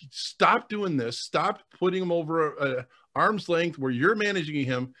stop doing this. Stop putting him over arm's length where you're managing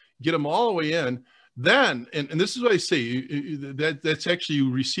him. Get him all the way in. Then, and this is what I say, that's actually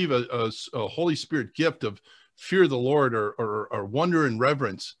you receive a Holy Spirit gift of fear of the Lord or wonder and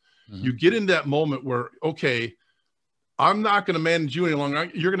reverence. You get in that moment where, okay, I'm not going to manage you any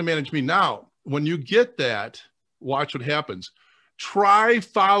longer. You're going to manage me now. When you get that, watch what happens. try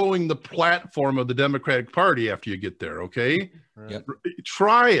following the platform of the Democratic Party after you get there. Okay. Yep.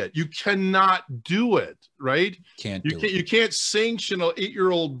 Try it. You cannot do it, right? You can't sanction an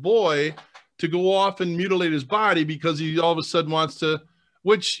 8-year-old boy to go off and mutilate his body because he all of a sudden wants to,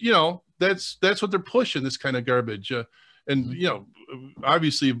 which, that's what they're pushing, this kind of garbage. And,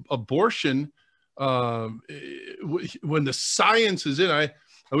 obviously abortion, when the science is in, I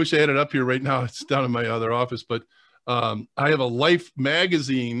wish I had it up here right now. It's down in my other office, but I have a Life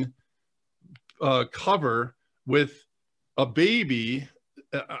magazine cover with a baby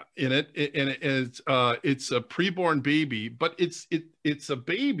in it, and it's a preborn baby, but it's a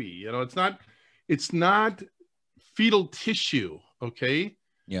baby. It's not fetal tissue. Okay.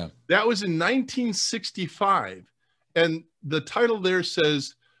 Yeah. That was in 1965, and the title there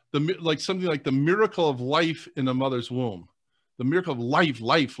says something like the miracle of life in a mother's womb, the miracle of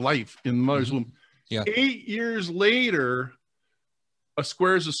life in the mother's womb. Yeah. 8 years later, a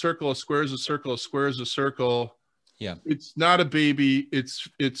square is a circle, a square is a circle, a square is a circle. Yeah. It's not a baby, it's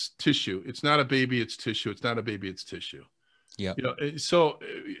tissue. It's not a baby, it's tissue. It's not a baby, it's tissue. Yeah. So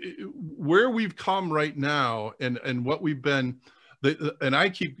where we've come right now, and what we've been, and I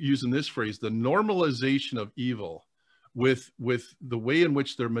keep using this phrase, the normalization of evil, with the way in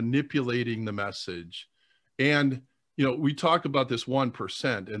which they're manipulating the message. And we talk about this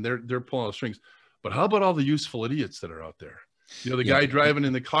 1%, and they're pulling the strings, but how about all the useful idiots that are out there? The guy driving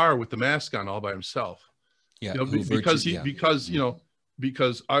in the car with the mask on all by himself. Yeah,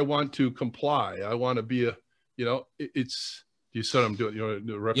 because I want to comply. I want to be it's, you said I'm doing,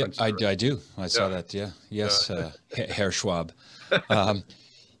 the reference. Yeah, I do. I saw that. Yeah. Yes. Herr Schwab. And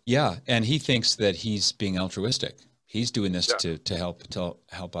he thinks that he's being altruistic. He's doing this to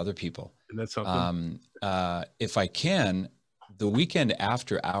help other people. And that's something. If I can, the weekend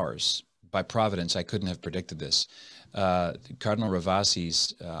after ours, by Providence, I couldn't have predicted this. Cardinal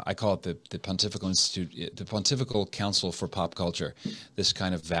Ravasi's, I call it the Pontifical Institute, the Pontifical Council for Pop Culture, this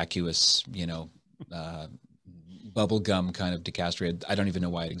kind of vacuous, bubblegum kind of dicastery. I don't even know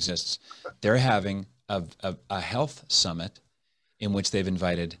why it exists. They're having a health summit in which they've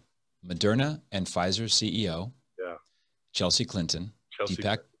invited Moderna and Pfizer CEO, Chelsea Clinton,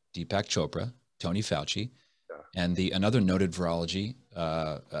 Deepak Chopra, Tony Fauci, and another noted virology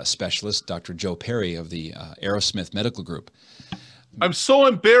specialist, Dr. Joe Perry of the Aerosmith Medical Group. I'm so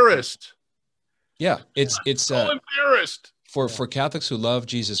embarrassed. Yeah, it's so embarrassed. For Catholics who love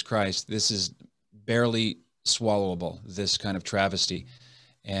Jesus Christ, this is barely swallowable, this kind of travesty.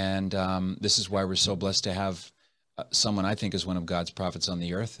 And this is why we're so blessed to have someone I think is one of God's prophets on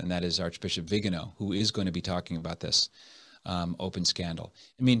the earth, and that is Archbishop Vigano, who is going to be talking about this open scandal.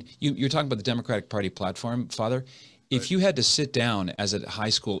 I mean, you're talking about the Democratic Party platform, Father. If you had to sit down as a high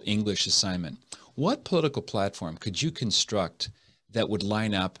school English assignment, what political platform could you construct that would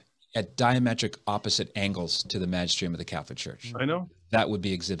line up at diametric opposite angles to the magisterium of the Catholic Church? I know. That would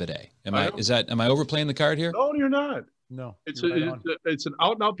be Exhibit A. Am I overplaying the card here? No, you're not. No. It's an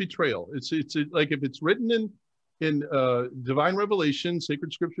out and out betrayal. It's like, if it's written in divine revelation,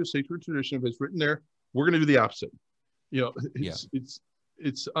 sacred scripture, sacred tradition, if it's written there, we're going to do the opposite.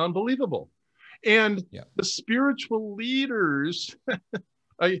 It's unbelievable. And the spiritual leaders,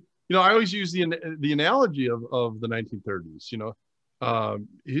 I always use the analogy of the 1930s.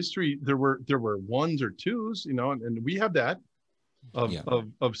 History, there were ones or twos, and we have that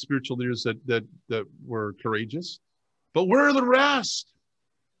of spiritual leaders that were courageous. But where are the rest?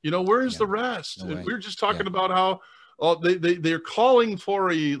 Where's the rest? No and we were just talking about how they're calling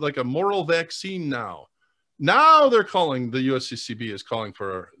for a moral vaccine now. Now they're calling, the USCCB is calling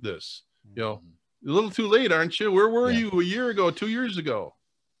for this. A little too late, aren't you? Where were you a year ago, 2 years ago?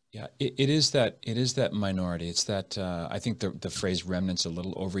 Yeah, it is that minority. It's that I think the phrase remnant's a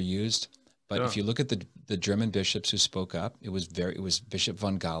little overused. But if you look at the German bishops who spoke up, it was Bishop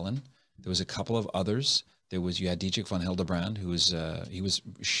von Galen. There was a couple of others. You had Dietrich von Hildebrand, who was he was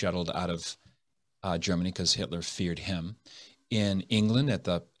shuttled out of Germany because Hitler feared him. In England, at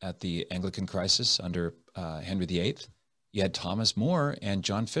the Anglican crisis under Henry VIII, you had Thomas More and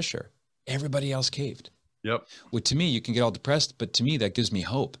John Fisher. Everybody else caved. Yep. Well, to me, you can get all depressed, but to me, that gives me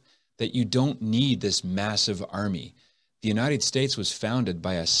hope that you don't need this massive army. The United States was founded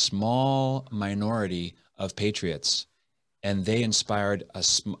by a small minority of patriots, and they inspired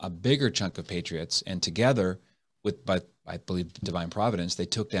a bigger chunk of patriots. And together, by I believe divine providence, they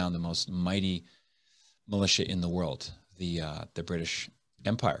took down the most mighty militia in the world, the British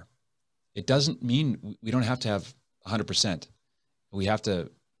Empire. It doesn't mean we don't have to have 100%. We have to,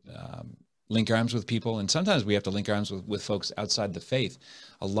 link arms with people, and sometimes we have to link arms with folks outside the faith.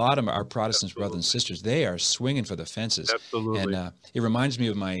 A lot of our Protestant brothers and sisters, they are swinging for the fences. Absolutely. And it reminds me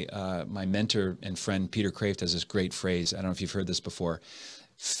of my my mentor and friend Peter Kraft has this great phrase. I don't know if you've heard this before.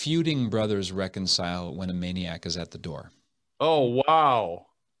 Feuding brothers reconcile when a maniac is at the door. Oh, wow.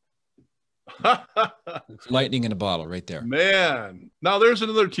 Lightning in a bottle right there. Man. Now there's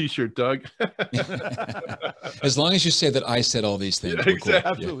another t-shirt, Doug. As long as you say that I said all these things. Yeah, we're exactly.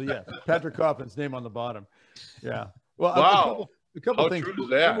 cool. Absolutely, yeah. Patrick Coffin's name on the bottom. Yeah. Well, Wow. a couple How things. true is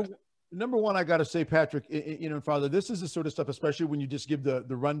that? Number one, I got to say, Patrick, you know, Father, this is the sort of stuff, especially when you just give the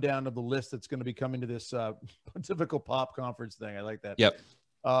rundown of the list that's going to be coming to this Pontifical Pop Conference thing. I like that. Yep.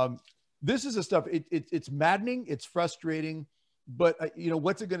 This is the stuff. It's maddening. It's frustrating. But, you know,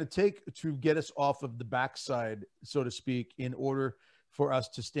 what's it going to take to get us off of the backside, so to speak, in order for us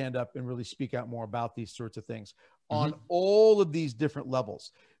to stand up and really speak out more about these sorts of things on all of these different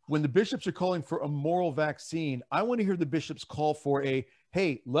levels? When the bishops are calling for a moral vaccine, I want to hear the bishops call for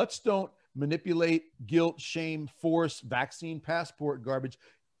hey, let's don't manipulate, guilt, shame, force, vaccine passport garbage,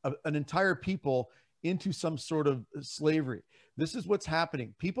 an entire people into some sort of slavery. This is what's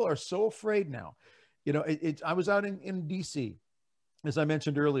happening. People are so afraid now. You know, I was out in DC, as I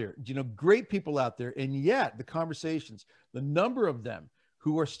mentioned earlier, you know, great people out there. And yet the conversations, the number of them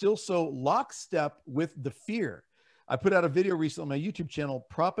who are still so lockstep with the fear. I put out a video recently on my YouTube channel,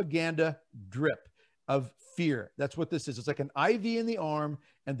 Propaganda Drip of Fear. That's what this is. It's like an IV in the arm,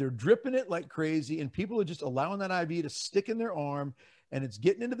 and they're dripping it like crazy. And people are just allowing that IV to stick in their arm, and it's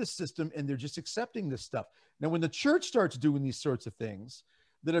getting into the system, and they're just accepting this stuff. Now, when the church starts doing these sorts of things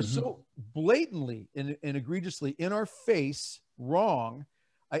that are so blatantly and egregiously in our face wrong,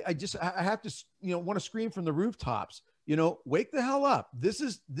 I have to, you know, want to scream from the rooftops, you know, wake the hell up. This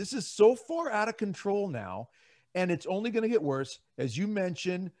is so far out of control now, and it's only going to get worse. As you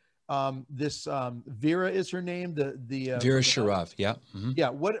mentioned, this Vera is her name, the Vera Sharav. Yeah. Yeah.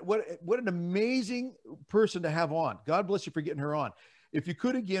 What an amazing person to have on. God bless you for getting her on. If you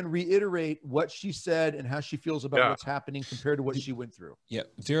could again reiterate what she said and how she feels about what's happening compared to what she went through. Yeah,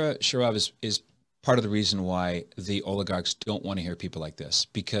 Vera Sharav is part of the reason why the oligarchs don't want to hear people like this,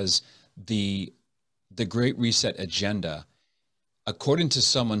 because the Great Reset agenda, according to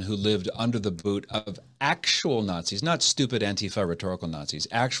someone who lived under the boot of actual Nazis, not stupid Antifa rhetorical Nazis,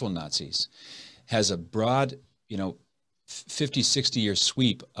 actual Nazis, has a broad, you know, 50, 60-year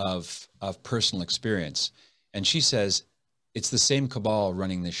sweep of personal experience. And she says, it's the same cabal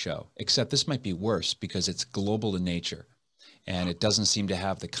running this show, except this might be worse because it's global in nature, and it doesn't seem to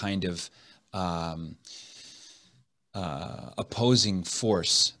have the kind of opposing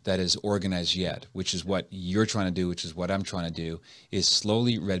force that is organized yet, which is what you're trying to do, which is what I'm trying to do, is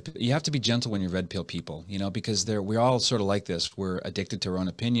slowly you have to be gentle when you're red pill people, you know, because we're all sort of like this. We're addicted to our own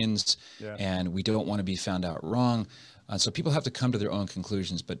opinions, and we don't want to be found out wrong. So people have to come to their own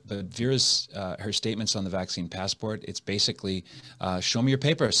conclusions. But Vera's, her statements on the vaccine passport, it's basically show me your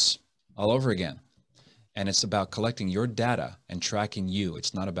papers all over again. And it's about collecting your data and tracking you.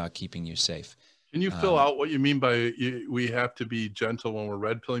 It's not about keeping you safe. Can you fill out what you mean by we have to be gentle when we're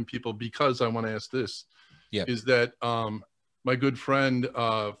red pilling people? Because I want to ask this, is that my good friend,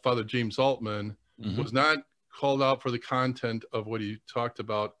 Father James Altman, was not called out for the content of what he talked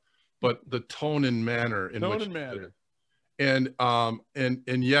about, but the tone and manner in which he did it.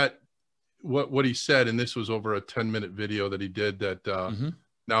 And yet what he said, and this was over a 10-minute video that he did that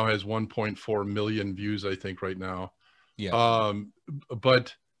now has 1.4 million views, I think, right now.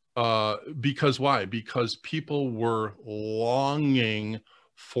 Because why? Because people were longing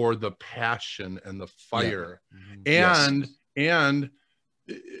for the passion and the fire, and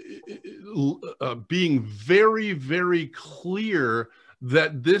being very, very clear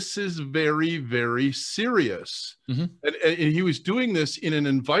that this is very, very serious. And he was doing this in an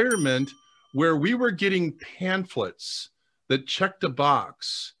environment where we were getting pamphlets that checked a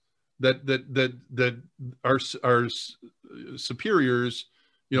box that our superiors,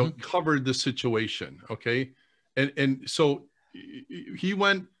 you know, covered the situation. Okay. And so he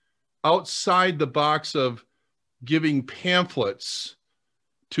went outside the box of giving pamphlets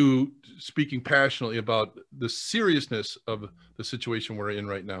to speaking passionately about the seriousness of the situation we're in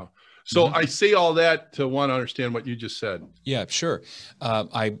right now. So I say all that to want to understand what you just said. Yeah, sure.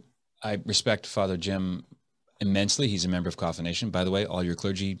 I respect Father Jim immensely. He's a member of Coffin Nation. By the way, all your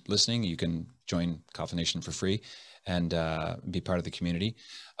clergy listening, you can join Coffin Nation for free and be part of the community.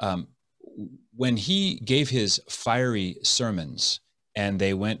 When he gave his fiery sermons, and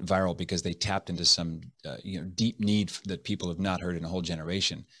they went viral because they tapped into some deep need that people have not heard in a whole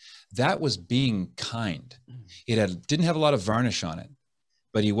generation, that was being kind. It didn't have a lot of varnish on it,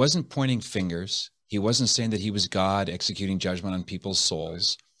 but he wasn't pointing fingers. He wasn't saying that he was God executing judgment on people's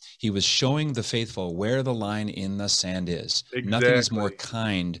souls. He was showing the faithful where the line in the sand is. Exactly. Nothing is more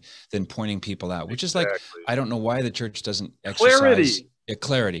kind than pointing people out, which is like, I don't know why the church doesn't Clarity. exercise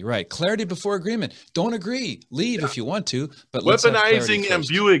clarity, right? Clarity before agreement. Don't agree. Leave if you want to, but weaponizing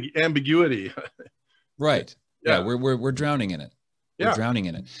ambiguity. Right. Yeah. We're drowning in it. We're drowning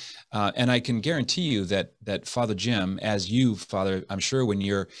in it. And I can guarantee you that Father Jim, as you, Father, I'm sure when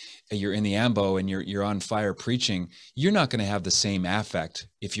you're in the ambo and you're on fire preaching, you're not going to have the same affect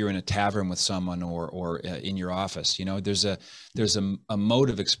if you're in a tavern with someone or in your office. You know, there's a mode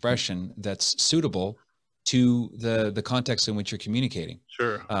of expression that's suitable to the context in which you're communicating.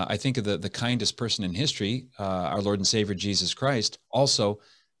 Sure. I think of the kindest person in history, our Lord and Savior Jesus Christ, also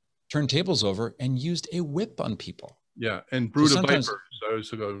turned tables over and used a whip on people. Yeah, and brood of vipers. I was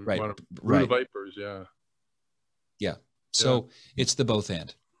going to right, brood of vipers. Yeah. Yeah. So it's the both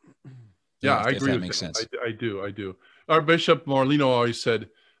and. Yeah, I agree. That makes sense. I do. Our Bishop Morlino always said,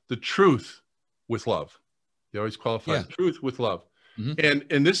 "The truth with love." He always qualified truth with love. Mm-hmm.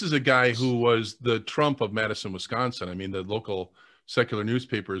 And this is a guy who was the Trump of Madison, Wisconsin. I mean, the local secular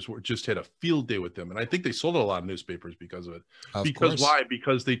newspapers just had a field day with them, and I think they sold a lot of newspapers because of it. Because why?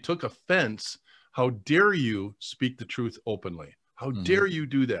 Because they took offense. How dare you speak the truth openly? How dare you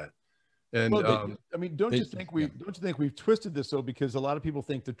do that? And I mean, don't you think we've twisted this though? Because a lot of people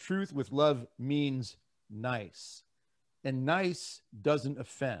think the truth with love means nice, and nice doesn't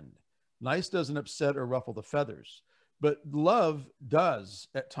offend. Nice doesn't upset or ruffle the feathers, but love does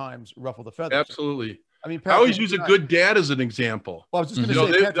at times ruffle the feathers. Absolutely. I mean, I always use a good dad as an example. Well, I was just going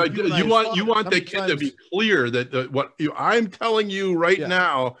to say, Patrick, you want that kid to be clear that what I'm telling you right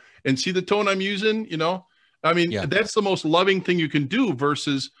now, and see the tone I'm using. You know, I mean, that's the most loving thing you can do.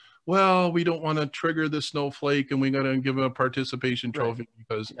 Versus, well, we don't want to trigger the snowflake, and we got to give him a participation trophy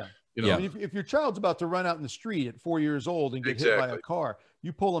because you know. I mean, if your child's about to run out in the street at 4 years old and get hit by a car,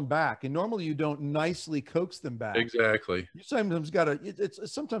 you pull them back, and normally you don't nicely coax them back. Exactly. You sometimes got to.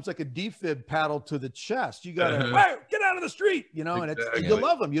 It's sometimes like a defib paddle to the chest. You got to hey, get out of the street, you know. And it's you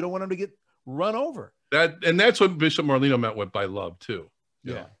love them. You don't want them to get run over. That's what Bishop Morlino meant with by love too.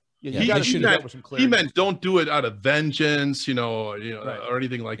 Yeah. He meant don't do it out of vengeance, or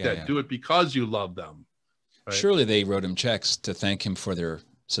anything like that. Do it because you love them. Right? Surely they wrote him checks to thank him for their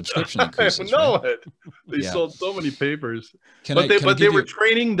subscription increases. They sold so many papers. They were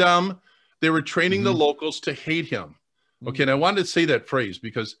training them. They were training the locals to hate him. Okay, and I wanted to say that phrase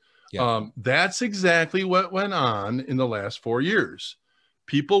because that's exactly what went on in the last 4 years.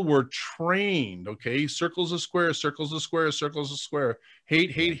 People were trained, okay? Circles of square, circles of square, circles of square.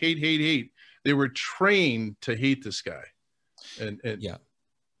 Hate, hate, hate, hate, hate. They were trained to hate this guy.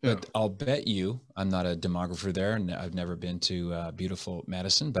 But I'll bet you, I'm not a demographer there, and I've never been to beautiful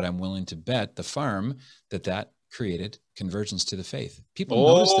Madison, but I'm willing to bet the farm that created convergence to the faith. People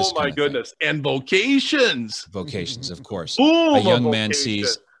notice this kind of goodness. Thing. And vocations. Vocations, of course. Boom, a young man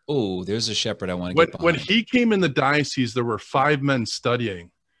sees, oh, there's a shepherd I want to get behind. When he came in the diocese, there were 5 men studying.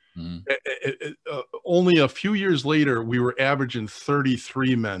 Only a few years later, we were averaging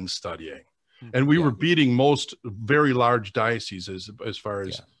 33 men studying. And we were beating most very large dioceses as far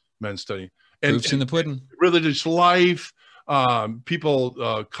as men studying. Proof's in the pudding. Religious life,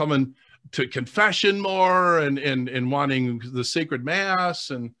 people coming to confession more and wanting the sacred mass.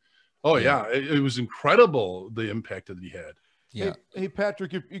 And it was incredible the impact that he had. Yeah. Hey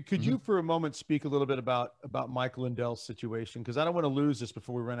Patrick, could you for a moment speak a little bit about Mike Lindell's situation? Because I don't want to lose this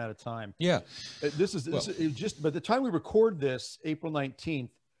before we run out of time. Yeah. This is just by the time we record this, April 19th,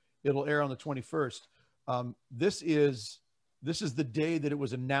 it'll air on the 21st. This is the day that it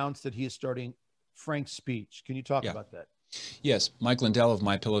was announced that he is starting Frank's Speech. Can you talk about that? Yes. Mike Lindell of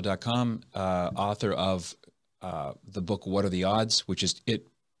MyPillow.com, author of the book, What Are the Odds? Which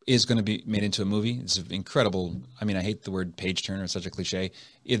is going to be made into a movie. It's incredible. I mean, I hate the word page turner. It's such a cliche.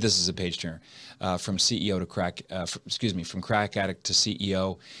 This is a page turner. From CEO to crack, from crack addict to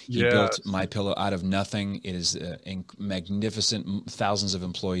CEO. He built MyPillow out of nothing. It is magnificent. Thousands of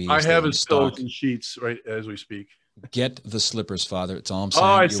employees. I have his pillows and sheets right as we speak. Get the slippers, Father. It's all I'm saying. Oh,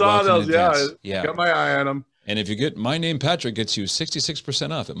 I saw those. Yeah. Got my eye on them. And if you get my name, Patrick, gets you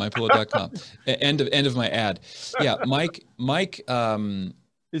 66% off at mypillow.com. End of my ad. Yeah, Mike.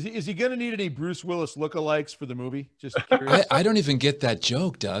 Is he going to need any Bruce Willis lookalikes for the movie? Just curious. I don't even get that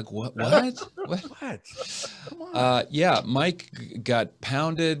joke, Doug. What? Come on. Mike got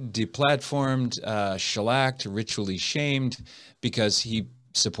pounded, deplatformed, shellacked, ritually shamed because he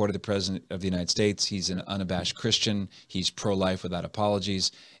supported the president of the United States. He's an unabashed Christian. He's pro-life without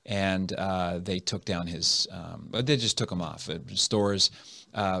apologies. And they took down his, they just took him off. Stores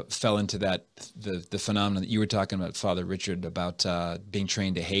fell into that, the phenomenon that you were talking about, Father Richard, about being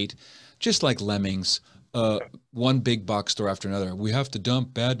trained to hate, just like lemmings. One big box store after another. We have to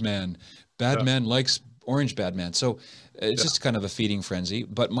dump Badman. Badman likes Orange Badman. So it's just kind of a feeding frenzy.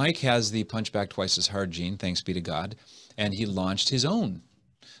 But Mike has the punch back twice as hard gene, thanks be to God. And he launched his own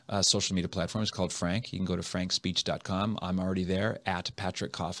social media platform. It's called Frank. You can go to frankspeech.com. I'm already there, at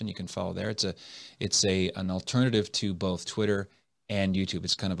Patrick Coffin. You can follow there. It's an alternative to both Twitter and YouTube.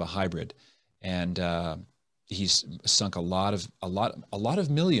 It's kind of a hybrid. And he's sunk a lot of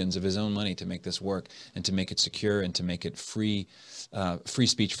millions of his own money to make this work and to make it secure and to make it free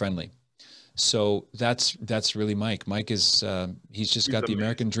speech friendly. So that's really Mike. Mike is he's got the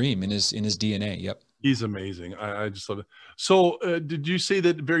American dream in his DNA. Yep. He's amazing. I just love it. So did you say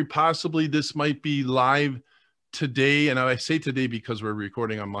that very possibly this might be live today? And I say today because we're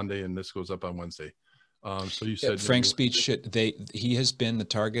recording on Monday and this goes up on Wednesday. So you said Frank Speech he has been the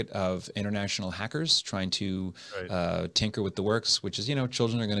target of international hackers trying to tinker with the works, which is,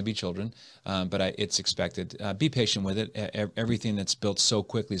 children are going to be children, but it's expected. Be patient with it. Everything that's built so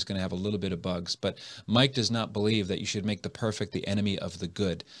quickly is going to have a little bit of bugs, but Mike does not believe that you should make the perfect the enemy of the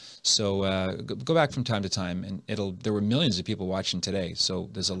good. So go back from time to time, and there were millions of people watching today. So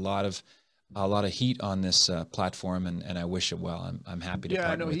there's a lot of heat on this platform, and I wish it well. I'm happy to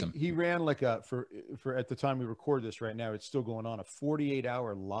partner with him. He ran like for at the time we record this right now, it's still going on, a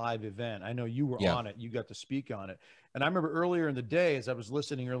 48-hour live event. I know you were on it. You got to speak on it. And I remember earlier in the day, as I was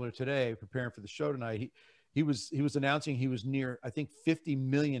listening earlier today, preparing for the show tonight, he was announcing he was near, I think, 50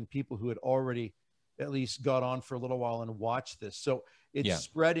 million people who had already at least got on for a little while and watched this. So it's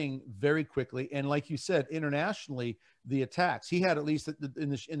spreading very quickly. And like you said, internationally, the attacks, he had, at least in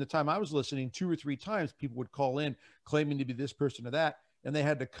the time I was listening, 2 or 3 times people would call in claiming to be this person or that, and they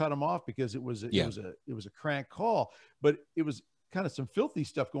had to cut them off because it was a crank call. But it was kind of some filthy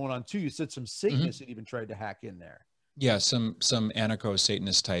stuff going on too. You said some Satanists had even tried to hack in there. Yeah, some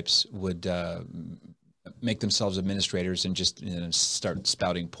anarcho-Satanist types would make themselves administrators and just start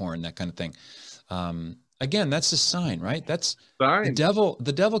spouting porn, that kind of thing. Again, that's a sign, right? That's the devil.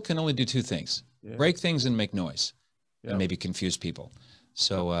 The devil can only do 2 things: break things and make noise, and maybe confuse people.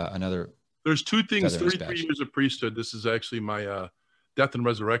 So there's 2 things. 33 years of priesthood. This is actually my death and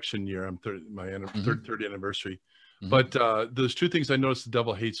resurrection year. I'm my third anniversary. But there's 2 things I noticed the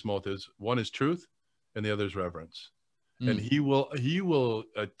devil hates most. One is truth, and the other is reverence. And he will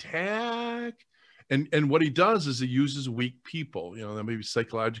attack. And what he does is he uses weak people, maybe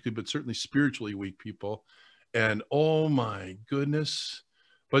psychologically, but certainly spiritually weak people. And oh my goodness.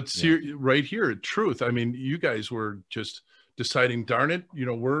 But see, right here, truth. I mean, you guys were just deciding, darn it,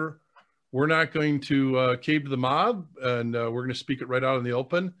 we're not going to cave to the mob, and we're going to speak it right out in the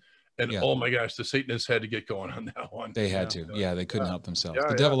open. And oh my gosh, the Satanists had to get going on that one. They had to. Yeah, they couldn't help themselves.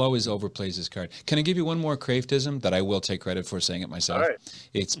 The devil always overplays his card. Can I give you one more craftism that I will take credit for saying it myself?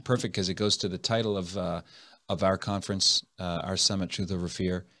 It's perfect because it goes to the title of our conference, our summit, Truth Over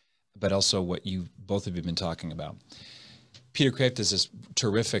Fear, but also what you both have been talking about. Peter Kraft is this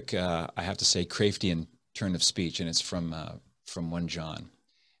terrific, I have to say, Kraftian turn of speech, and it's from 1 John.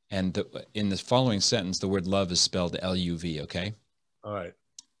 And in the following sentence, the word love is spelled L-U-V, okay? All right.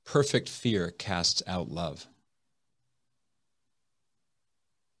 Perfect fear casts out love.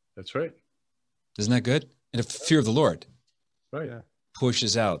 That's right. Isn't that good? And the fear of the Lord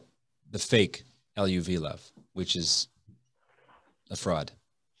pushes out the fake LUV love, which is a fraud.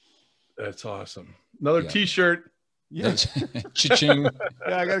 That's awesome. Another T-shirt. Yeah. Cha-ching.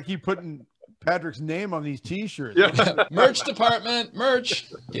 Yeah, I got to keep putting Patrick's name on these T-shirts. Yeah. Merch department,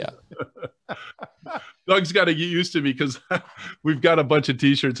 merch. Yeah. Doug's got to get used to me because we've got a bunch of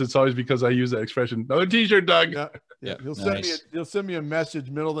T-shirts. It's always because I use that expression. Another T-shirt, Doug. Yeah. He'll send me a message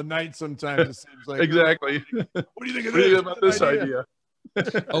middle of the night sometimes. It seems like exactly. What do you think of this? About this idea?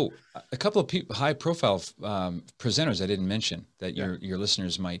 Oh, a couple of high-profile presenters I didn't mention that your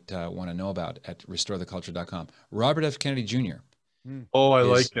listeners might want to know about at restoretheculture.com. Robert F. Kennedy Jr. Oh, I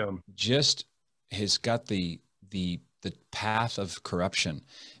like him. Just has got the path of corruption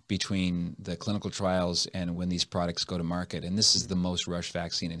between the clinical trials and when these products go to market. And this is the most rushed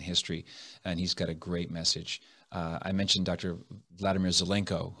vaccine in history. And he's got a great message. I mentioned Dr. Vladimir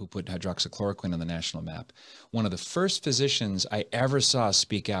Zelenko, who put hydroxychloroquine on the national map. One of the first physicians I ever saw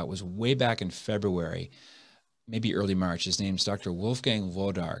speak out was way back in February, maybe early March. His name's Dr. Wolfgang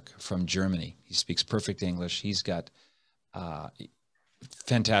Wodark from Germany. He speaks perfect English. He's got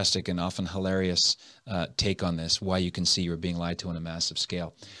fantastic and often hilarious take on this, why you can see you're being lied to on a massive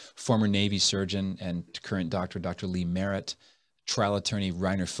scale. Former Navy surgeon and current doctor, Dr. Lee Merritt, trial attorney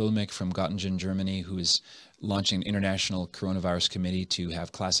Rainer Fulmick from Göttingen, Germany, who is launching an international coronavirus committee to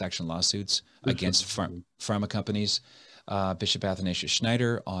have class action lawsuits against pharma companies. Bishop Athanasius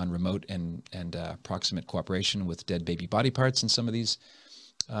Schneider on remote and proximate cooperation with dead baby body parts in some of these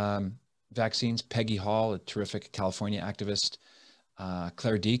vaccines. Peggy Hall, a terrific California activist.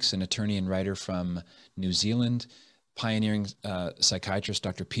 Claire Deeks, an attorney and writer from New Zealand. Pioneering psychiatrist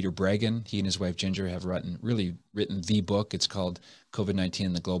Dr. Peter Breggin. He and his wife Ginger have written the book. It's called COVID-19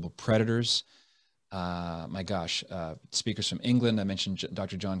 and the Global Predators. My gosh, speakers from England. I mentioned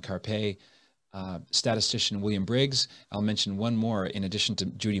Dr. John Carpe, statistician William Briggs. I'll mention one more in addition to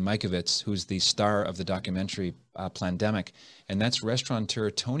Judy Mikovits, who's the star of the documentary Plandemic, and that's restaurateur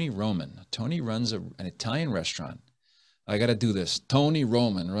Tony Roman. Tony runs an Italian restaurant. I got to do this. Tony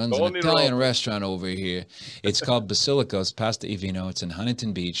Roman runs an Italian restaurant over here. It's called Basilicos Pasta e Vino. It's in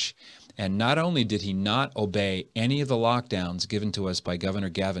Huntington Beach. And not only did he not obey any of the lockdowns given to us by Governor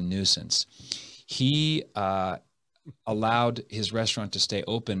Gavin Newsom, he allowed his restaurant to stay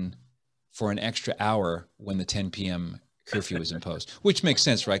open for an extra hour when the 10 p.m. curfew was imposed, which makes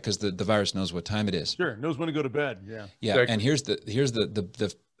sense, right? Because the virus knows what time it is. Sure, knows when to go to bed. Yeah. Yeah, exactly. And here's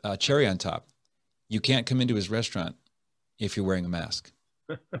the cherry on top. You can't come into his restaurant if you're wearing a mask.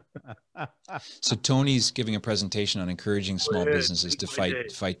 So Tony's giving a presentation on encouraging small businesses to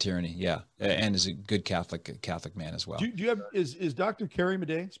fight tyranny. Yeah, and is a good Catholic man as well. Do you have is Dr. Carrie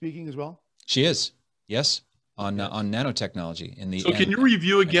Madej speaking as well? She is. Yes, on nanotechnology in the. So can you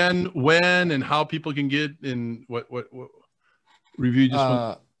review again when and how people can get in what review?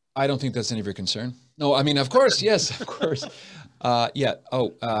 Just I don't think that's any of your concern. No, I mean, of course, yes, of course. Yeah.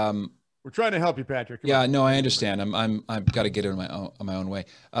 Oh. We're trying to help you, Patrick. Yeah, no, I understand. I've got to get it on my own way.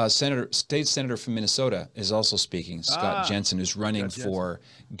 State Senator from Minnesota is also speaking. Scott Jensen, who's running for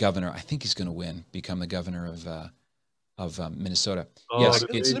governor. I think he's going to win, become the governor of Minnesota. Yes,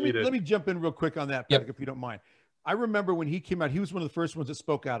 let me jump in real quick on that, Patrick, if you don't mind. I remember when he came out, he was one of the first ones that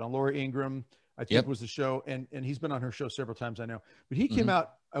spoke out on Laura Ingraham, I think was the show, and he's been on her show several times, I know. But he came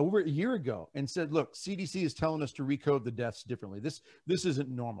out over a year ago and said, look, CDC is telling us to recode the deaths differently. This isn't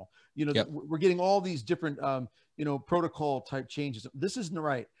normal. You know, we're getting all these different, protocol type changes. This isn't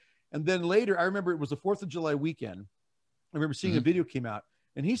right. And then later, I remember it was the 4th of July weekend. I remember seeing a video came out,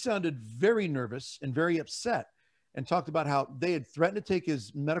 and he sounded very nervous and very upset and talked about how they had threatened to take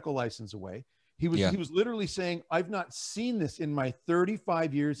his medical license away. He was literally saying, I've not seen this in my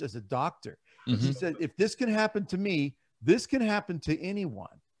 35 years as a doctor. He said, if this can happen to me, this can happen to anyone.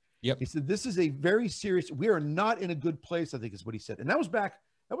 He said, this is a very serious, we are not in a good place, I think is what he said. And that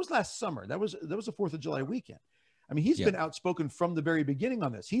was last summer. That was the 4th of July weekend. I mean, he's been outspoken from the very beginning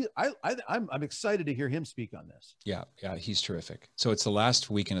on this. I'm excited to hear him speak on this. Yeah, he's terrific. So it's the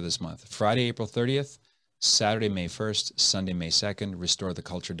last weekend of this month, Friday, April 30th, Saturday, May 1st, Sunday, May 2nd,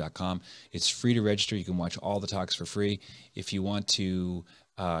 restoretheculture.com. It's free to register. You can watch all the talks for free. If you want to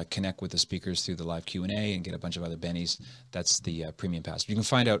connect with the speakers through the live Q&A and get a bunch of other bennies, that's the premium pass. You can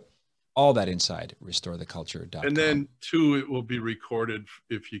find out all that inside restoretheculture.com. And then too, it will be recorded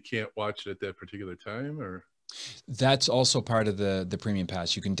if you can't watch it at that particular time, or that's also part of the premium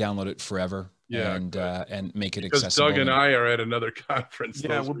pass. You can download it forever and make it because accessible. Doug and I are at another conference.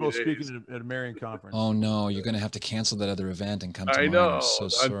 Yeah, we're both speaking at a Marion conference. Oh no, you're going to have to cancel that other event and come to mine. I know. I'm so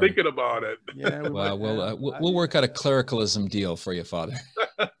sorry. I'm thinking about it. Yeah, well, we'll work out a clericalism deal for you, Father.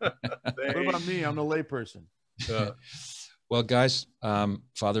 What about me? I'm a layperson. Well, guys,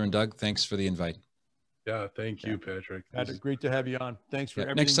 Father and Doug, thanks for the invite. Yeah, thank you, Patrick. Patrick, great to have you on. Thanks for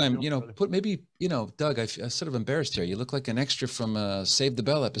everything. Next time, Doug, I'm sort of embarrassed here. You look like an extra from Save the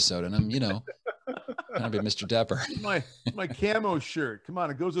Bell episode, and I'm, kind of be Mr. Dapper. my camo shirt. Come on,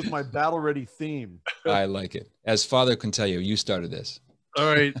 it goes with my battle ready theme. I like it. As Father can tell you, you started this.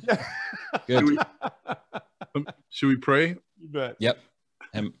 All right. Good. Should we pray? You bet. Yep.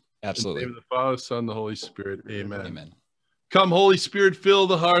 Absolutely. In the name of the Father, Son, and the Holy Spirit. Amen. Amen. Come, Holy Spirit, fill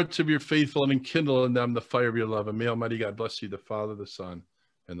the hearts of your faithful and enkindle in them the fire of your love. And may Almighty God bless you, the Father, the Son,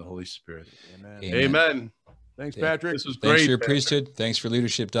 and the Holy Spirit. Amen. Amen. Thanks, Patrick. This was Thanks great, for your Patrick. priesthood. Thanks for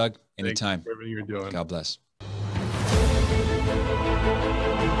leadership, Doug. Anytime. Thanks for everything you're doing. God bless.